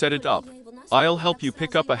as I set it up, I'll help you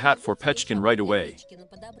pick up a hat for Pechkin right away.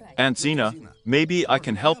 Aunt Zina, maybe I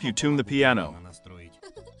can help you tune the piano.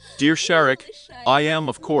 Dear Sharik, I am,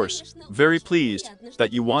 of course, very pleased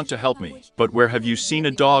that you want to help me. But where have you seen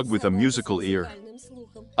a dog with a musical ear?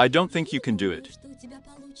 I don't think you can do it.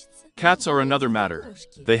 Cats are another matter.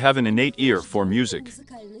 They have an innate ear for music.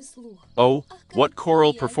 Oh, what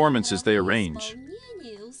choral performances they arrange.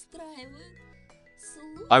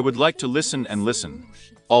 I would like to listen and listen.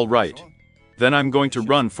 All right. Then I'm going to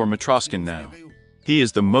run for Matroskin now. He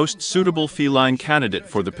is the most suitable feline candidate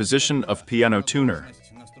for the position of piano tuner.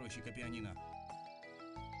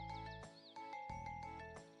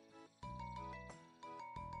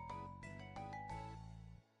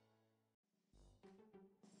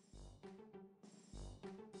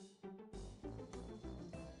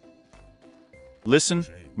 Listen,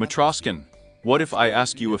 Matroskin, what if I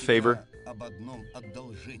ask you a favor?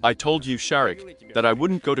 I told you, Sharik, that I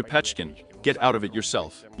wouldn't go to Pechkin. Get out of it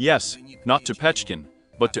yourself. Yes, not to Pechkin,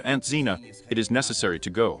 but to Aunt Zina, it is necessary to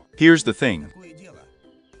go. Here's the thing.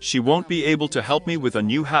 She won't be able to help me with a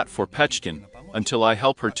new hat for Pechkin until I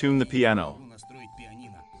help her tune the piano.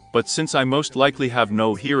 But since I most likely have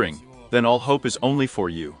no hearing, then all hope is only for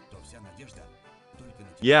you.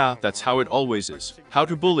 Yeah, that's how it always is. How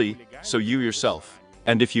to bully, so you yourself.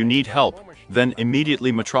 And if you need help, then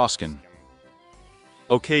immediately Matroskin.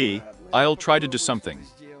 Okay, I'll try to do something.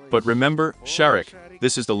 But remember, Sharik,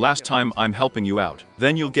 this is the last time I'm helping you out.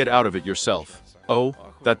 Then you'll get out of it yourself. Oh,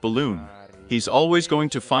 that balloon. He's always going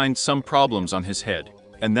to find some problems on his head,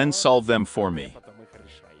 and then solve them for me.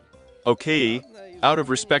 Okay, out of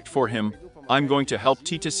respect for him, I'm going to help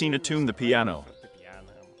Tita Sina tune the piano.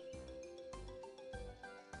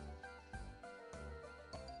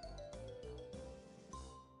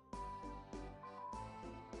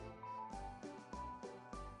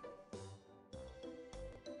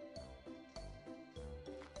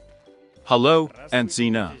 Hello, Aunt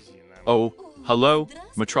Zina. Oh, hello,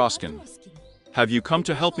 Matroskin. Have you come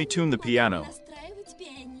to help me tune the piano?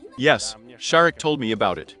 Yes, Sharik told me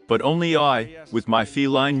about it, but only I, with my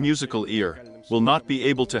feline musical ear, will not be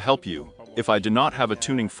able to help you if I do not have a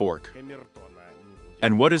tuning fork.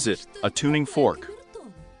 And what is it, a tuning fork?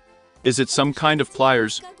 Is it some kind of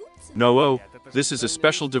pliers? No, oh, this is a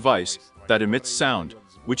special device that emits sound,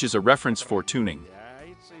 which is a reference for tuning.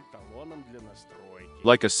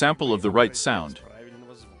 Like a sample of the right sound.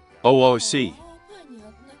 Oh, I see.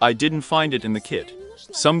 I didn't find it in the kit.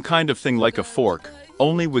 Some kind of thing like a fork,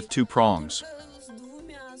 only with two prongs.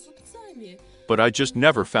 But I just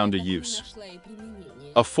never found a use.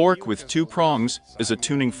 A fork with two prongs is a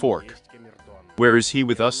tuning fork. Where is he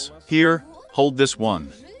with us? Here, hold this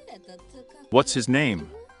one. What's his name?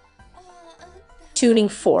 Tuning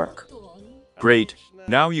fork. Great,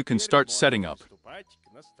 now you can start setting up.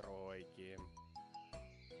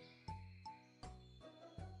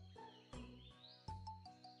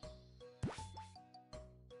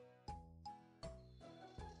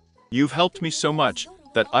 You've helped me so much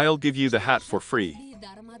that I'll give you the hat for free.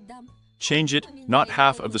 Change it, not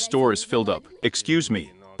half of the store is filled up. Excuse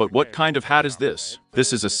me, but what kind of hat is this?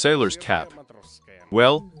 This is a sailor's cap.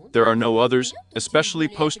 Well, there are no others, especially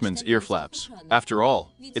postman's ear flaps. After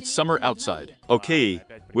all, it's summer outside. Okay,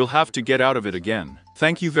 we'll have to get out of it again.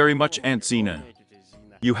 Thank you very much, Aunt Zina.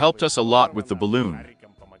 You helped us a lot with the balloon.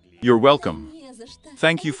 You're welcome.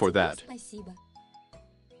 Thank you for that.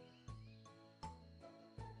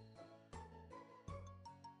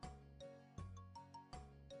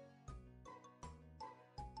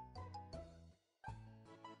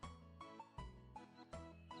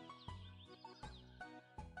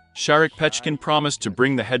 Sharik Pechkin promised to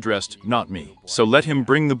bring the headrest, not me. So let him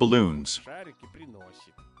bring the balloons.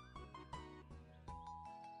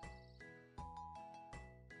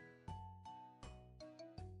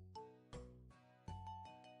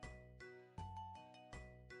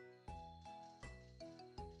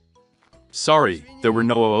 Sorry, there were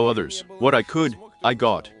no others. What I could, I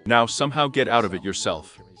got. Now somehow get out of it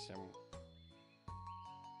yourself.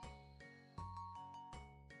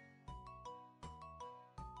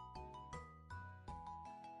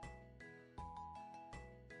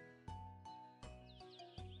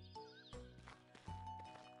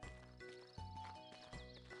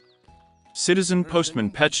 Citizen Postman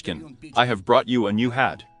Pechkin, I have brought you a new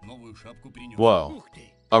hat. Whoa.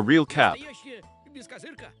 A real cap.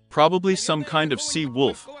 Probably some kind of sea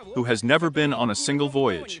wolf who has never been on a single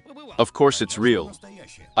voyage. Of course it's real.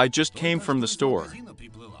 I just came from the store.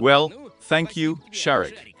 Well, thank you,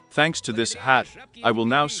 Sharik. Thanks to this hat, I will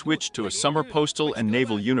now switch to a summer postal and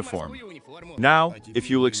naval uniform. Now, if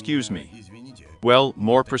you'll excuse me. Well,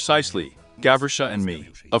 more precisely, Gavrisha and me.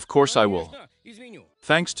 Of course I will.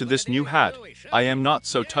 Thanks to this new hat, I am not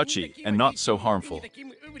so touchy and not so harmful.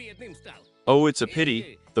 Oh, it's a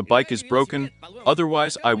pity, the bike is broken,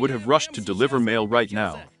 otherwise I would have rushed to deliver mail right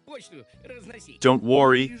now. Don't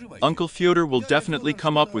worry, Uncle Fyodor will definitely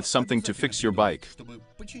come up with something to fix your bike.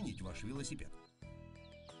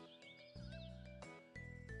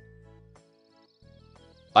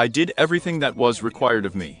 I did everything that was required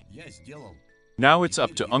of me. Now it's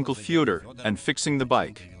up to Uncle Fyodor and fixing the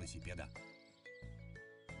bike.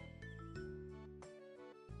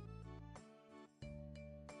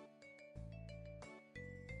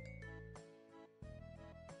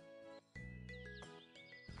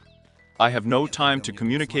 I have no time to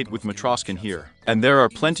communicate with Matroskin here, and there are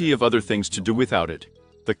plenty of other things to do without it.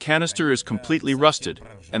 The canister is completely rusted,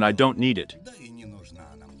 and I don't need it.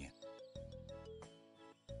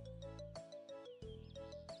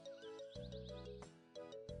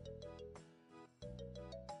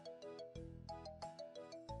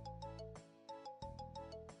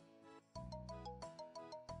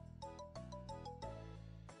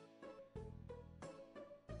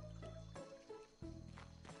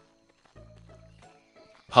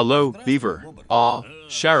 Hello, Beaver. Ah,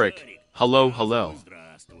 Sharik. Hello.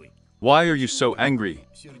 Why are you so angry?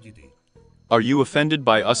 Are you offended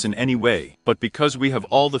by us in any way? But because we have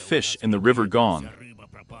all the fish in the river gone.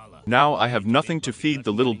 Now I have nothing to feed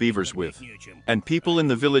the little beavers with. And people in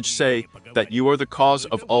the village say that you are the cause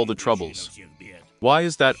of all the troubles. Why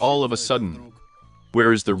is that all of a sudden?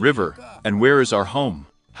 Where is the river, and where is our home?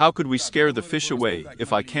 How could we scare the fish away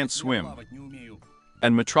if I can't swim?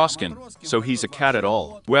 And Matroskin, so he's a cat at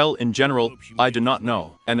all? Well, in general, I do not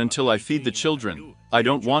know. And until I feed the children, I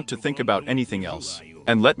don't want to think about anything else.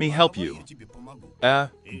 And let me help you.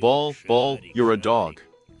 Ball, you're a dog.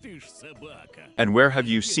 And where have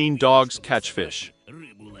you seen dogs catch fish?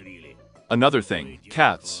 Another thing,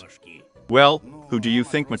 cats. Well, who do you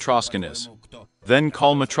think Matroskin is? Then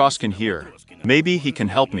call Matroskin here. Maybe he can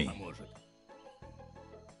help me.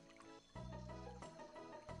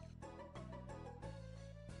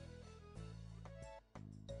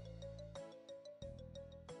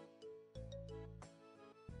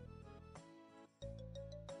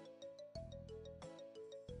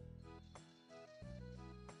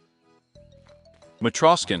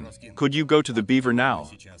 Matroskin, could you go to the beaver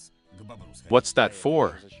now? What's that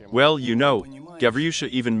for? Well, you know, Gavryusha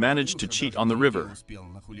even managed to cheat on the river.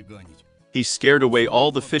 He scared away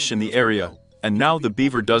all the fish in the area, and now the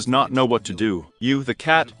beaver does not know what to do. You, the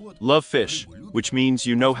cat, love fish, which means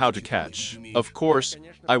you know how to catch. Of course,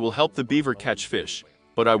 I will help the beaver catch fish,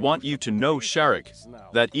 but I want you to know, Sharik,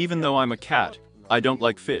 that even though I'm a cat, I don't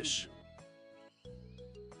like fish.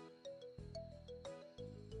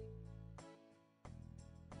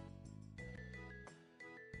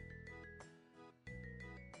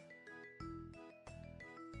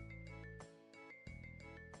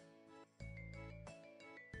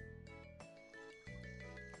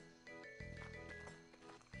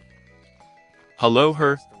 Hello,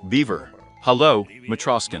 Beaver. Hello,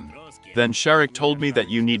 Matroskin. Then Sharik told me that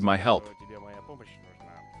you need my help.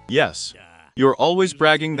 Yes. You're always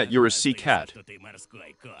bragging that you're a sea cat.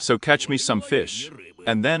 So catch me some fish.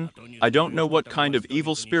 And then, I don't know what kind of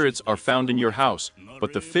evil spirits are found in your house,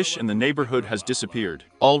 but the fish in the neighborhood has disappeared.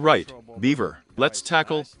 All right, Beaver, let's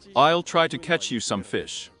tackle. I'll try to catch you some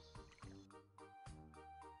fish.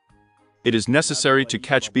 It is necessary to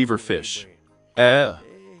catch beaver fish.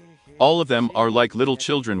 All of them are like little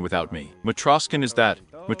children without me. Matroskin is that.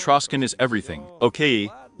 Matroskin is everything. Okay,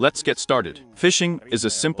 let's get started. Fishing is a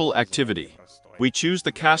simple activity. We choose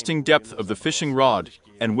the casting depth of the fishing rod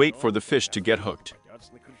and wait for the fish to get hooked.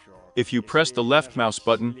 If you press the left mouse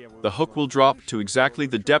button, the hook will drop to exactly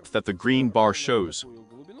the depth that the green bar shows.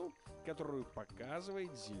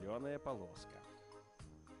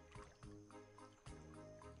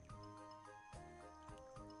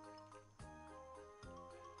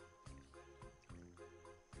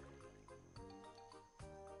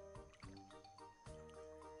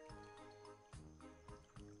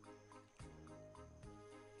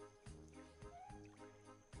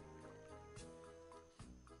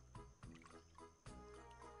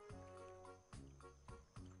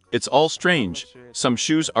 It's all strange. Some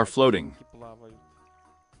shoes are floating.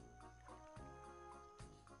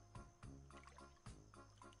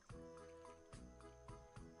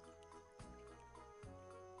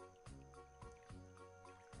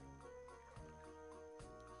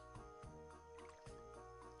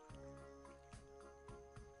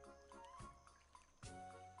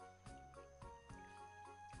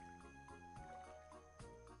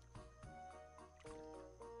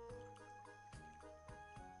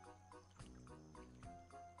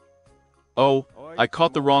 Oh, I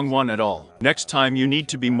caught the wrong one at all. Next time you need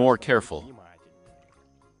to be more careful.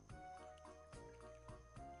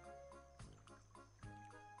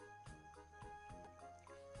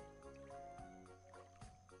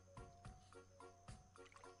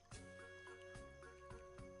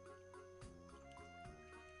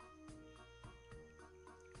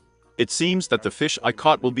 It seems that the fish I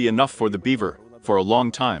caught will be enough for the beaver, for a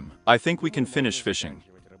long time. I think we can finish fishing.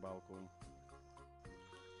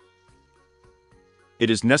 It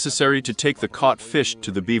is necessary to take the caught fish to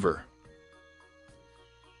the beaver.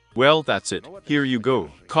 Well, that's it. Here you go.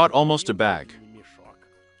 Caught almost a bag.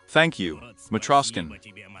 Thank you, Matroskin.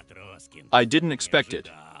 I didn't expect it.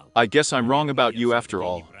 I guess I'm wrong about you after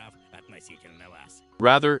all.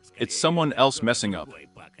 Rather, it's someone else messing up.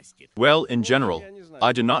 Well, in general,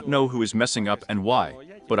 I do not know who is messing up and why,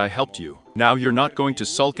 but I helped you. Now you're not going to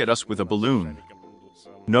sulk at us with a balloon.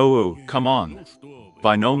 No, come on.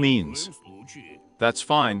 By no means. That's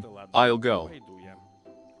fine, I'll go.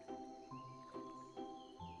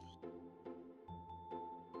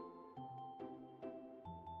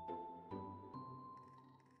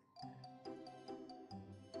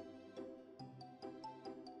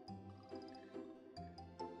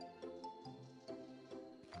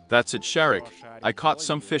 That's it, Sharik. I caught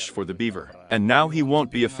some fish for the beaver, and now he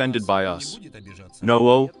won't be offended by us.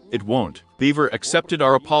 No, it won't. Beaver accepted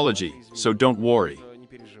our apology, so don't worry.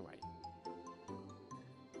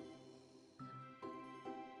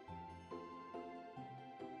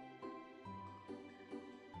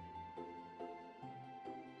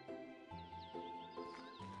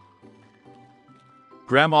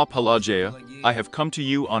 Grandma Pelagia, I have come to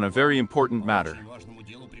you on a very important matter.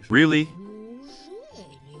 Really?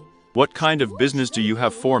 What kind of business do you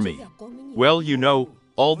have for me? Well, you know,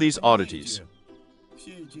 all these oddities.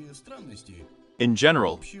 In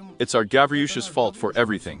general, it's our Gavryusha's fault for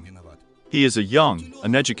everything. He is a young,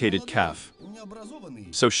 uneducated calf.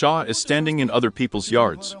 So Shah is standing in other people's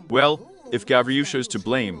yards. Well, if Gavryusha is to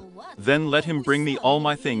blame, then let him bring me all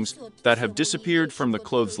my things that have disappeared from the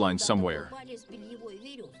clothesline somewhere.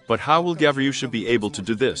 But how will Gavryusha be able to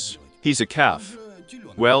do this? He's a calf.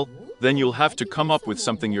 Well, then you'll have to come up with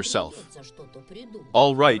something yourself.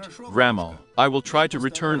 All right, Grandma, I will try to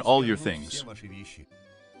return all your things.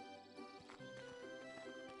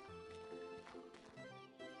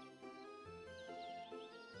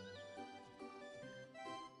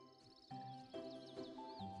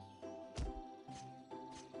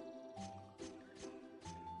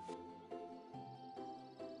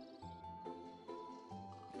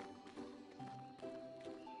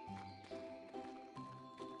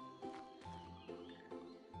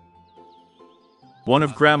 One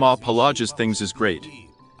of Grandma Pelagia's things is great.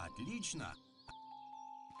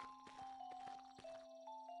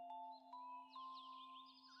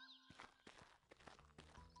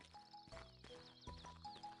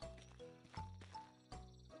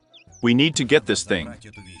 We need to get this thing.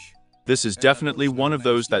 This is definitely one of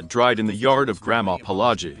those that dried in the yard of Grandma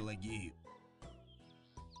Pelagia.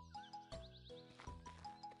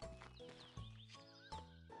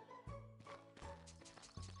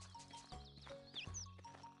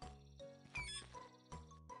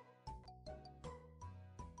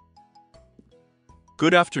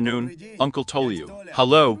 Good afternoon, Uncle Tolio.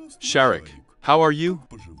 Hello, Sharik. How are you?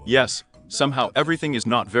 Yes, somehow everything is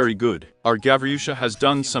not very good. Our Gavryusha has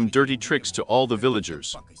done some dirty tricks to all the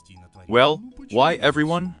villagers. Well, why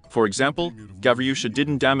everyone? For example, Gavryusha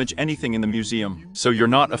didn't damage anything in the museum. So you're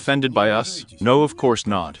not offended by us? No, of course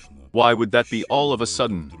not. Why would that be all of a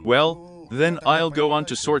sudden? Well, then I'll go on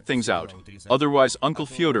to sort things out. Otherwise Uncle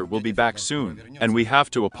Fyodor will be back soon, and we have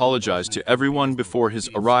to apologize to everyone before his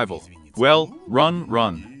arrival. Well,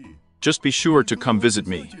 run. Just be sure to come visit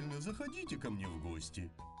me.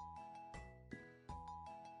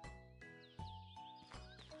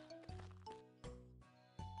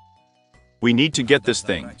 We need to get this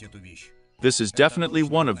thing. This is definitely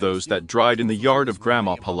one of those that dried in the yard of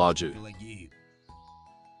Grandma Pelagia.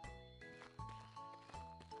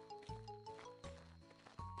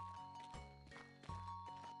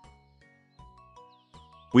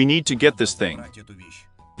 We need to get this thing.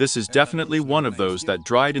 This is definitely one of those that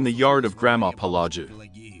dried in the yard of Grandma Pelagie.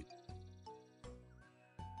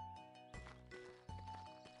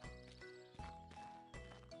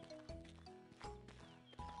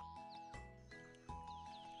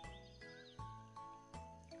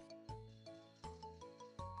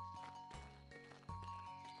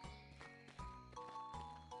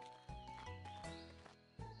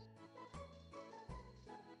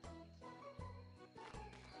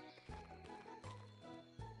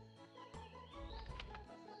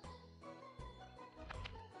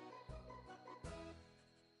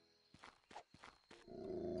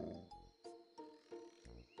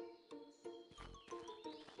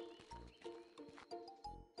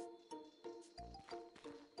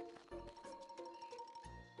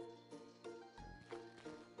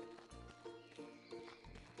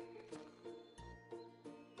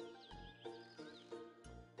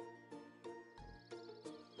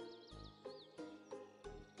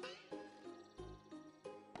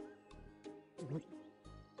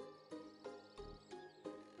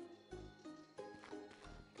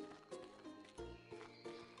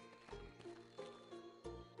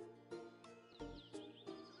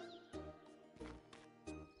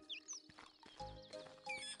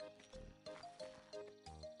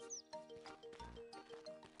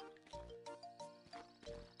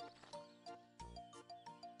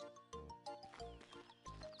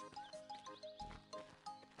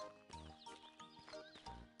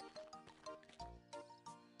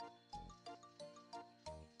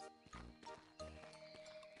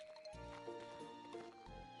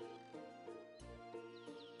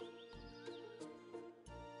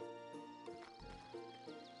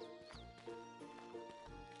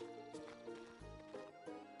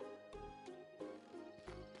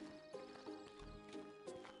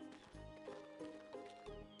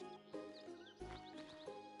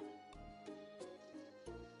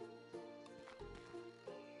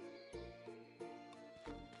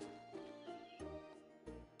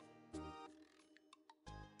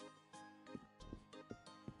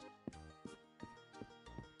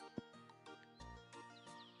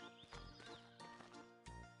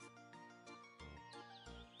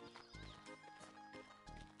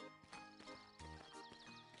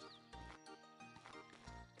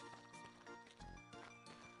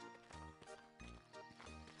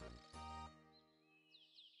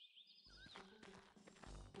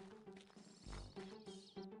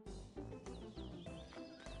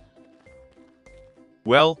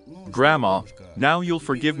 Well, Grandma, now you'll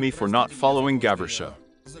forgive me for not following Gavrisha.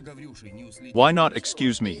 Why not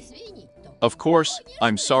excuse me? Of course,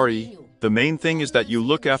 I'm sorry. The main thing is that you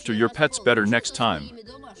look after your pets better next time.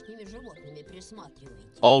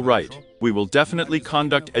 All right, we will definitely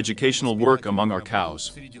conduct educational work among our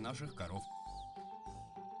cows.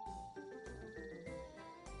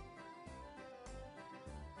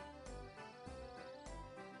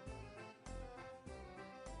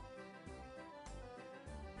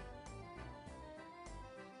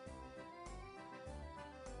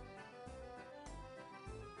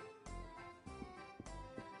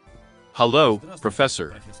 Hello,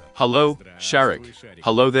 Professor. Hello, Sharik.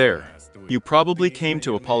 Hello there. You probably came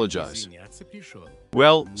to apologize.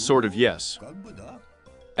 Well, sort of yes.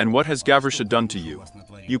 And what has Gavrisha done to you?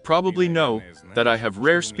 You probably know that I have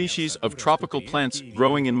rare species of tropical plants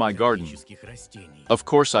growing in my garden. Of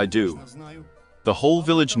course I do. The whole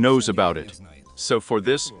village knows about it. So for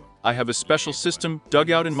this, I have a special system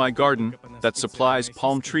dug out in my garden that supplies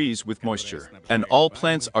palm trees with moisture. And all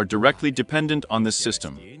plants are directly dependent on this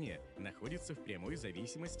system.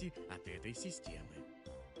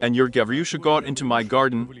 And your Gavriusha got into my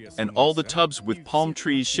garden, and all the tubs with palm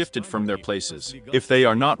trees shifted from their places. If they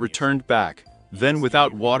are not returned back, then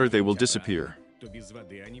without water they will disappear.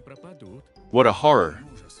 What a horror!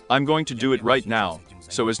 I'm going to do it right now,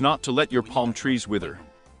 so as not to let your palm trees wither.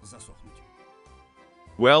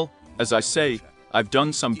 Well, as I say, I've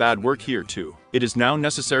done some bad work here too. It is now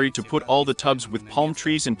necessary to put all the tubs with palm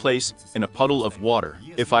trees in place in a puddle of water.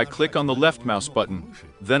 If I click on the left mouse button,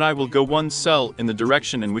 then I will go one cell in the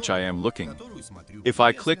direction in which I am looking. If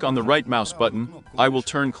I click on the right mouse button, I will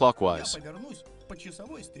turn clockwise.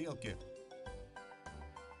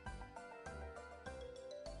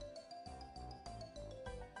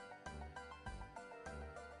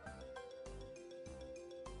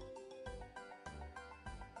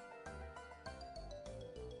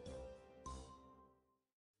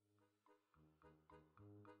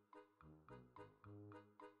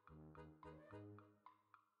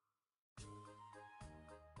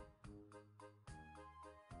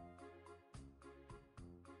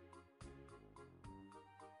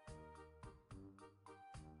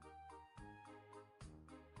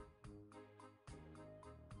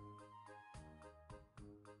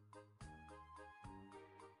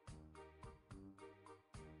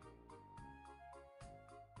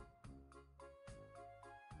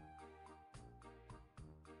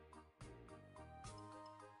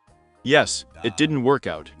 Yes, it didn't work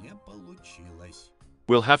out.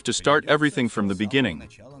 We'll have to start everything from the beginning.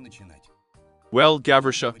 Well,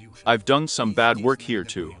 Gavrusha, I've done some bad work here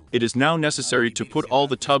too. It is now necessary to put all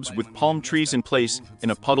the tubs with palm trees in place in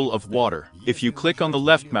a puddle of water. If you click on the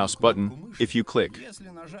left mouse button, if you click.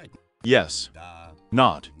 Yes.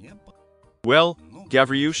 Not. Well,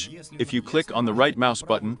 Gavryush, if you click on the right mouse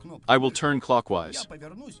button, I will turn clockwise.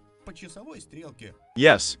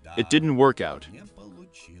 Yes, it didn't work out.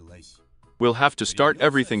 We'll have to start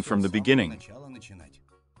everything from the beginning.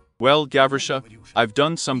 Well, Gavrusha, I've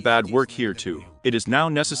done some bad work here too. It is now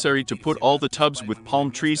necessary to put all the tubs with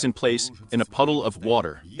palm trees in place in a puddle of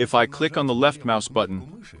water. If I click on the left mouse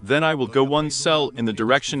button, then I will go one cell in the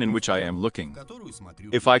direction in which I am looking.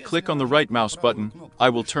 If I click on the right mouse button, I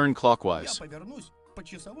will turn clockwise.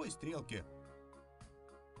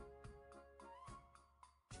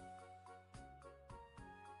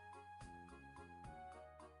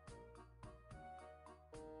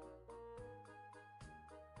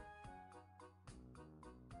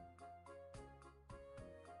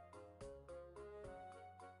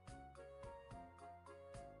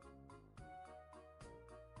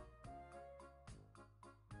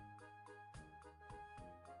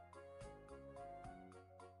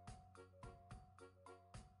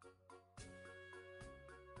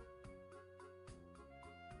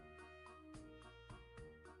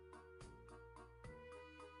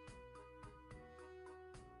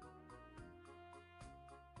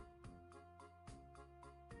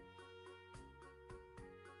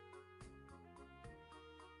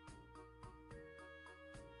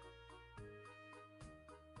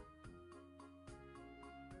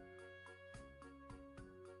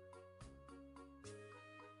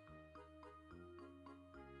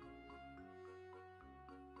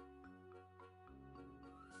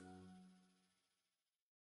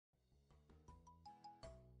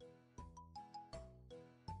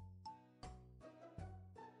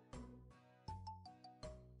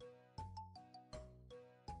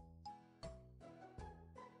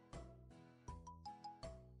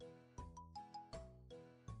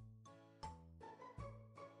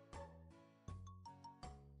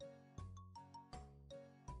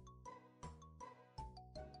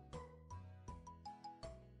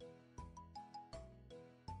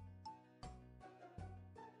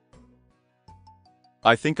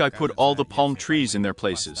 I think I put all the palm trees in their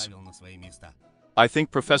places. I think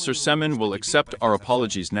Professor Semin will accept our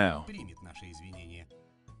apologies now.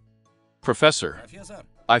 Professor,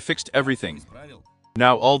 I fixed everything.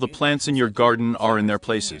 Now all the plants in your garden are in their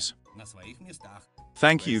places.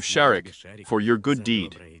 Thank you, Sharik, for your good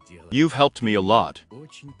deed. You've helped me a lot.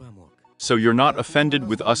 So you're not offended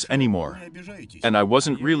with us anymore. And I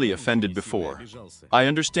wasn't really offended before. I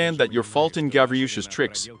understand that your fault in Gavryush's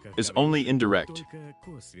tricks is only indirect.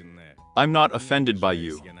 I'm not offended by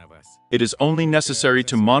you. It is only necessary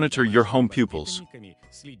to monitor your home pupils.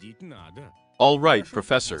 All right,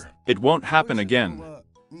 Professor. It won't happen again.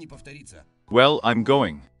 Well, I'm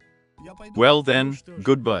going. Well then,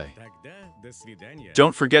 goodbye.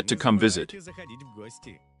 Don't forget to come visit.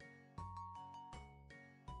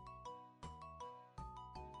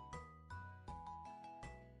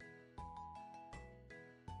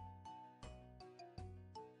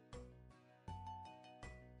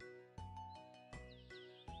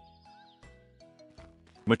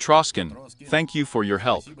 Matroskin, thank you for your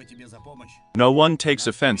help. No one takes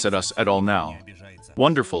offense at us at all now.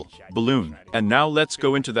 Wonderful, Balloon. And now let's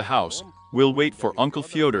go into the house. We'll wait for Uncle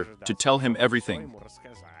Fyodor to tell him everything.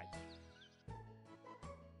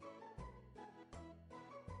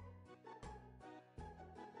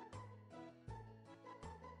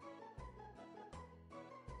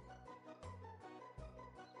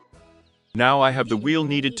 Now I have the wheel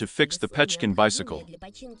needed to fix the Pechkin bicycle.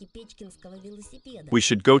 We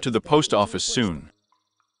should go to the post office soon.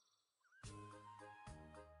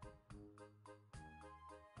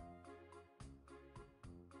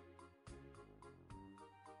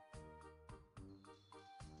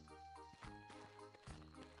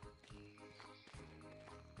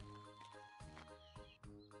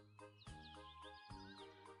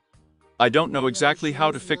 I don't know exactly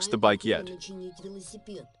how to fix the bike yet.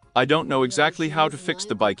 I don't know exactly how to fix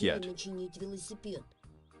the bike yet.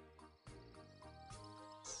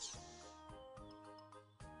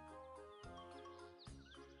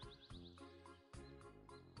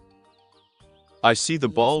 I see the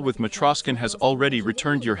ball with Matroskin has already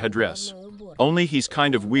returned your headdress. Only he's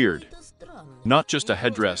kind of weird. Not just a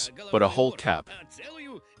headdress, but a whole cap.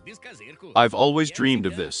 I've always dreamed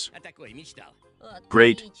of this.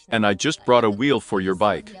 Great, and I just brought a wheel for your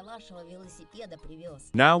bike.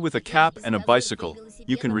 Now with a cap and a bicycle,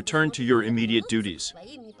 you can return to your immediate duties.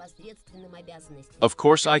 Of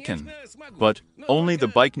course I can. But, only the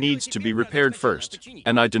bike needs to be repaired first,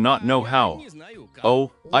 and I do not know how.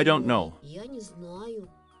 Oh, I don't know.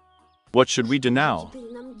 What should we do now?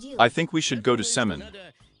 I think we should go to Semen.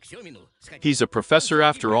 He's a professor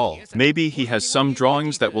after all. Maybe he has some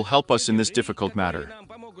drawings that will help us in this difficult matter.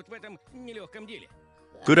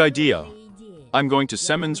 Good idea. I'm going to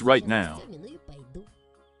Semen's right now.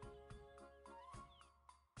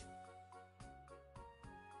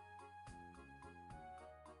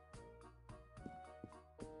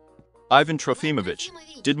 Ivan Trofimovich,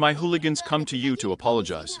 did my hooligans come to you to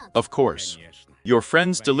apologize? Of course. Your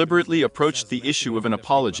friends deliberately approached the issue of an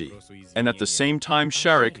apology, and at the same time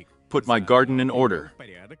Sharik put my garden in order.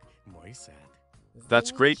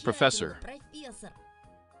 That's great, Professor.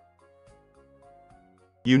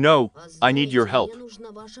 You know, I need your help.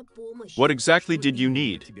 What exactly did you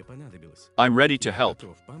need? I'm ready to help.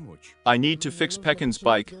 I need to fix Pekin's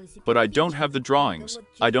bike, but I don't have the drawings.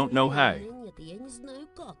 I don't know how.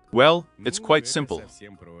 Well, it's quite simple.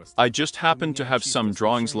 I just happen to have some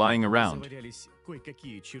drawings lying around.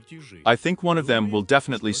 I think one of them will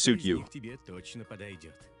definitely suit you.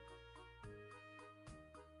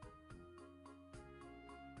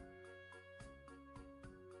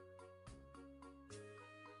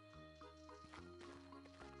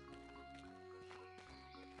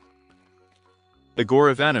 Igor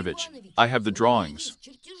Ivanovich, I have the drawings.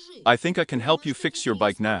 I think I can help you fix your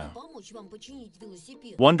bike now.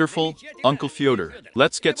 Wonderful, Uncle Fyodor.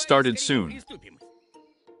 Let's get started soon.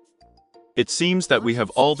 It seems that we have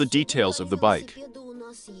all the details of the bike.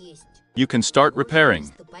 You can start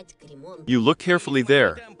repairing. You look carefully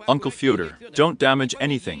there, Uncle Fyodor. Don't damage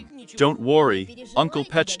anything. Don't worry, Uncle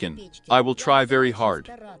Pechkin. I will try very hard.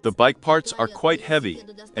 The bike parts are quite heavy,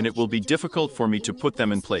 and it will be difficult for me to put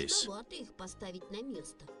them in place.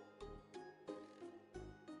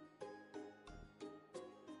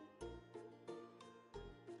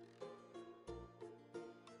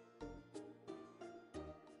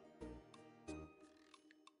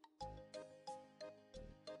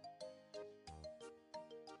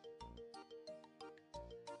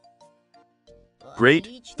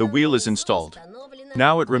 Great, the wheel is installed.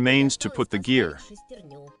 Now it remains to put the gear.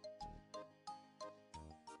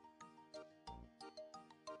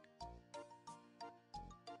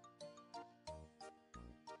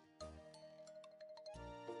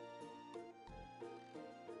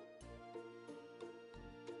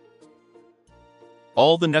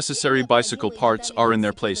 All the necessary bicycle parts are in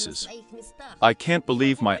their places. I can't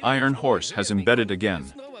believe my iron horse has embedded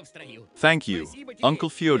again. Thank you, Uncle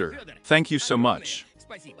Fyodor. Thank you so much.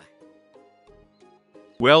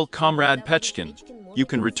 Well, Comrade Pechkin, you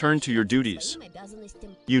can return to your duties.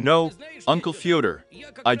 You know, Uncle Fyodor,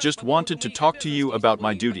 I just wanted to talk to you about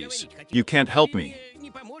my duties. You can't help me.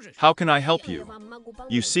 How can I help you?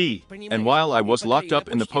 You see, and while I was locked up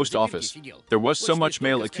in the post office, there was so much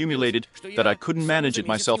mail accumulated that I couldn't manage it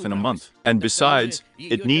myself in a month. And besides,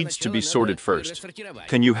 it needs to be sorted first.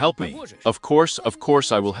 Can you help me? Of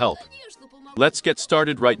course I will help. Let's get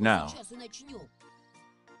started right now.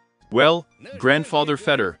 Well, Grandfather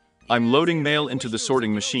Feder, I'm loading mail into the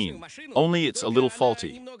sorting machine, only it's a little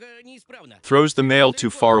faulty. Throws the mail too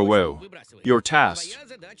far away. Your task.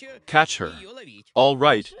 Catch her. All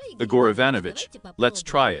right, Igor Ivanovich, let's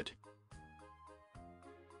try it.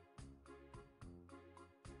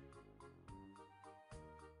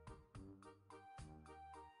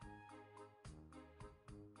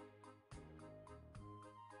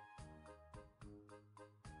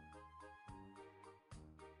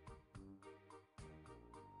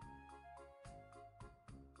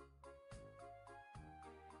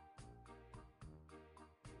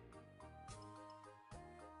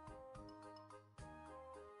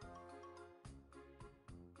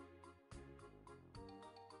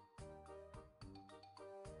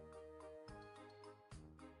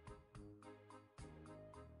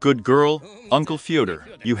 Good girl, Uncle Fyodor.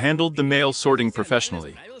 You handled the mail sorting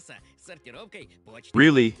professionally.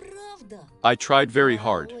 Really? I tried very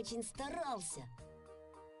hard.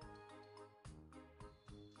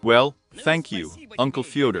 Well, thank you, Uncle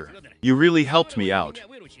Fyodor. You really helped me out.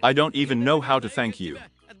 I don't even know how to thank you.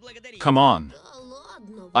 Come on.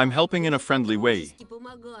 I'm helping in a friendly way.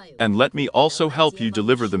 And let me also help you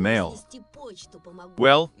deliver the mail.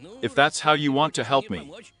 Well, if that's how you want to help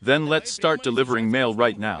me, then let's start delivering mail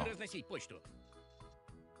right now.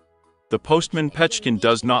 The postman Pechkin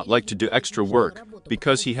does not like to do extra work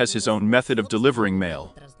because he has his own method of delivering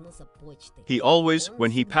mail. He always,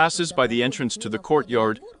 when he passes by the entrance to the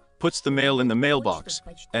courtyard, puts the mail in the mailbox,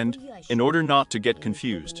 and, in order not to get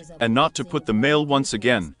confused, and not to put the mail once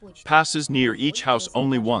again, passes near each house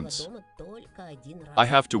only once. I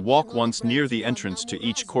have to walk once near the entrance to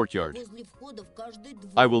each courtyard.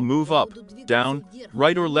 I will move up, down,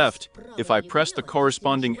 right or left, if I press the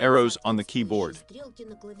corresponding arrows on the keyboard.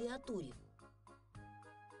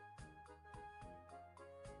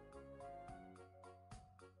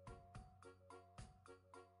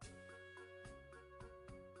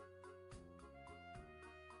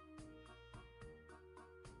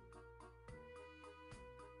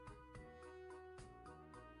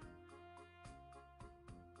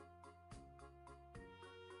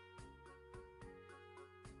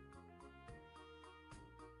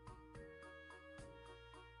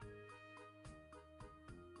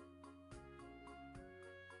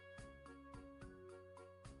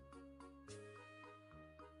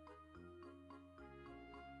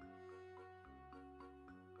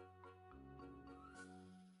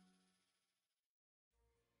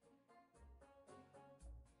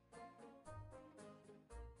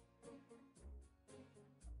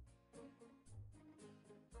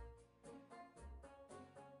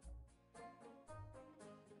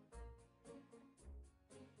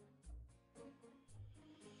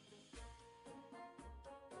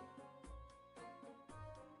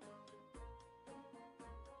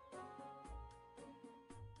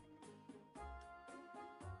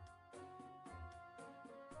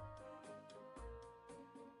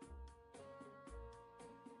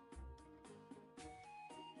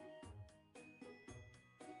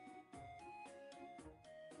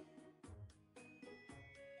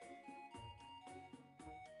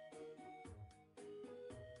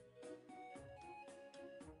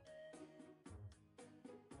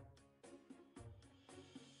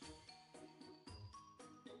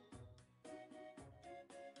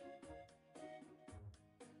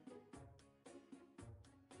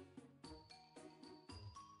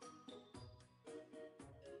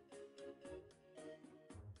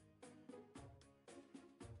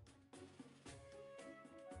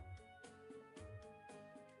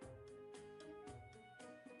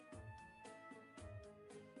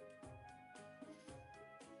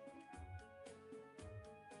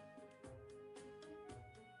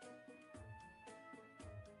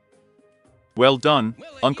 Well done,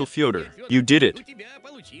 Uncle Fyodor. You did it.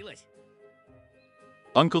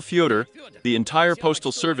 Uncle Fyodor, the entire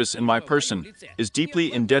postal service in my person is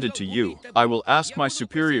deeply indebted to you. I will ask my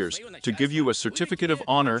superiors to give you a certificate of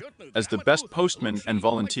honor as the best postman and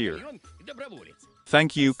volunteer.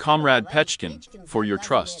 Thank you, Comrade Pechkin, for your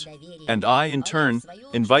trust. And I, in turn,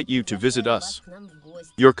 invite you to visit us.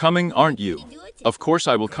 You're coming, aren't you? Of course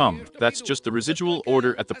I will come. That's just the residual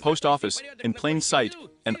order at the post office, in plain sight,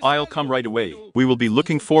 and I'll come right away. We will be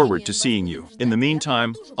looking forward to seeing you. In the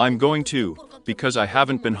meantime, I'm going too, because I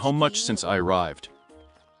haven't been home much since I arrived.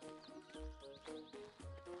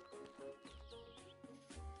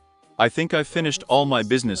 I think I've finished all my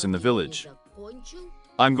business in the village.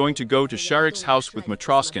 I'm going to go to Sharik's house with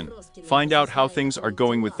Matroskin, find out how things are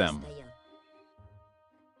going with them.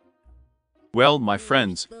 Well, my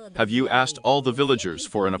friends, have you asked all the villagers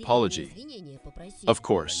for an apology? Of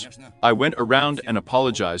course. I went around and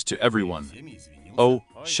apologized to everyone. Oh,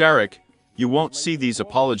 Sharik, you won't see these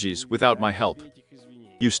apologies without my help.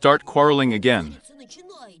 You start quarreling again.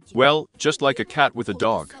 Well, just like a cat with a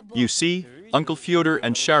dog. You see, Uncle Fyodor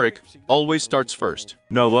and Sharik always starts first.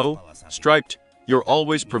 No, Striped, you're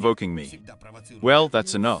always provoking me. Well,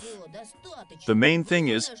 that's enough. The main thing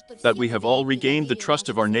is that we have all regained the trust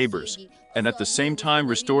of our neighbors, and at the same time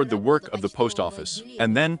restored the work of the post office.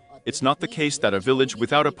 And then, it's not the case that a village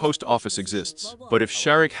without a post office exists. But if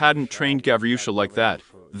Sharik hadn't trained Gavryusha like that,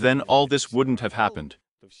 then all this wouldn't have happened.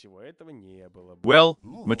 Well,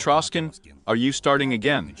 Matroskin, are you starting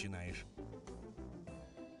again?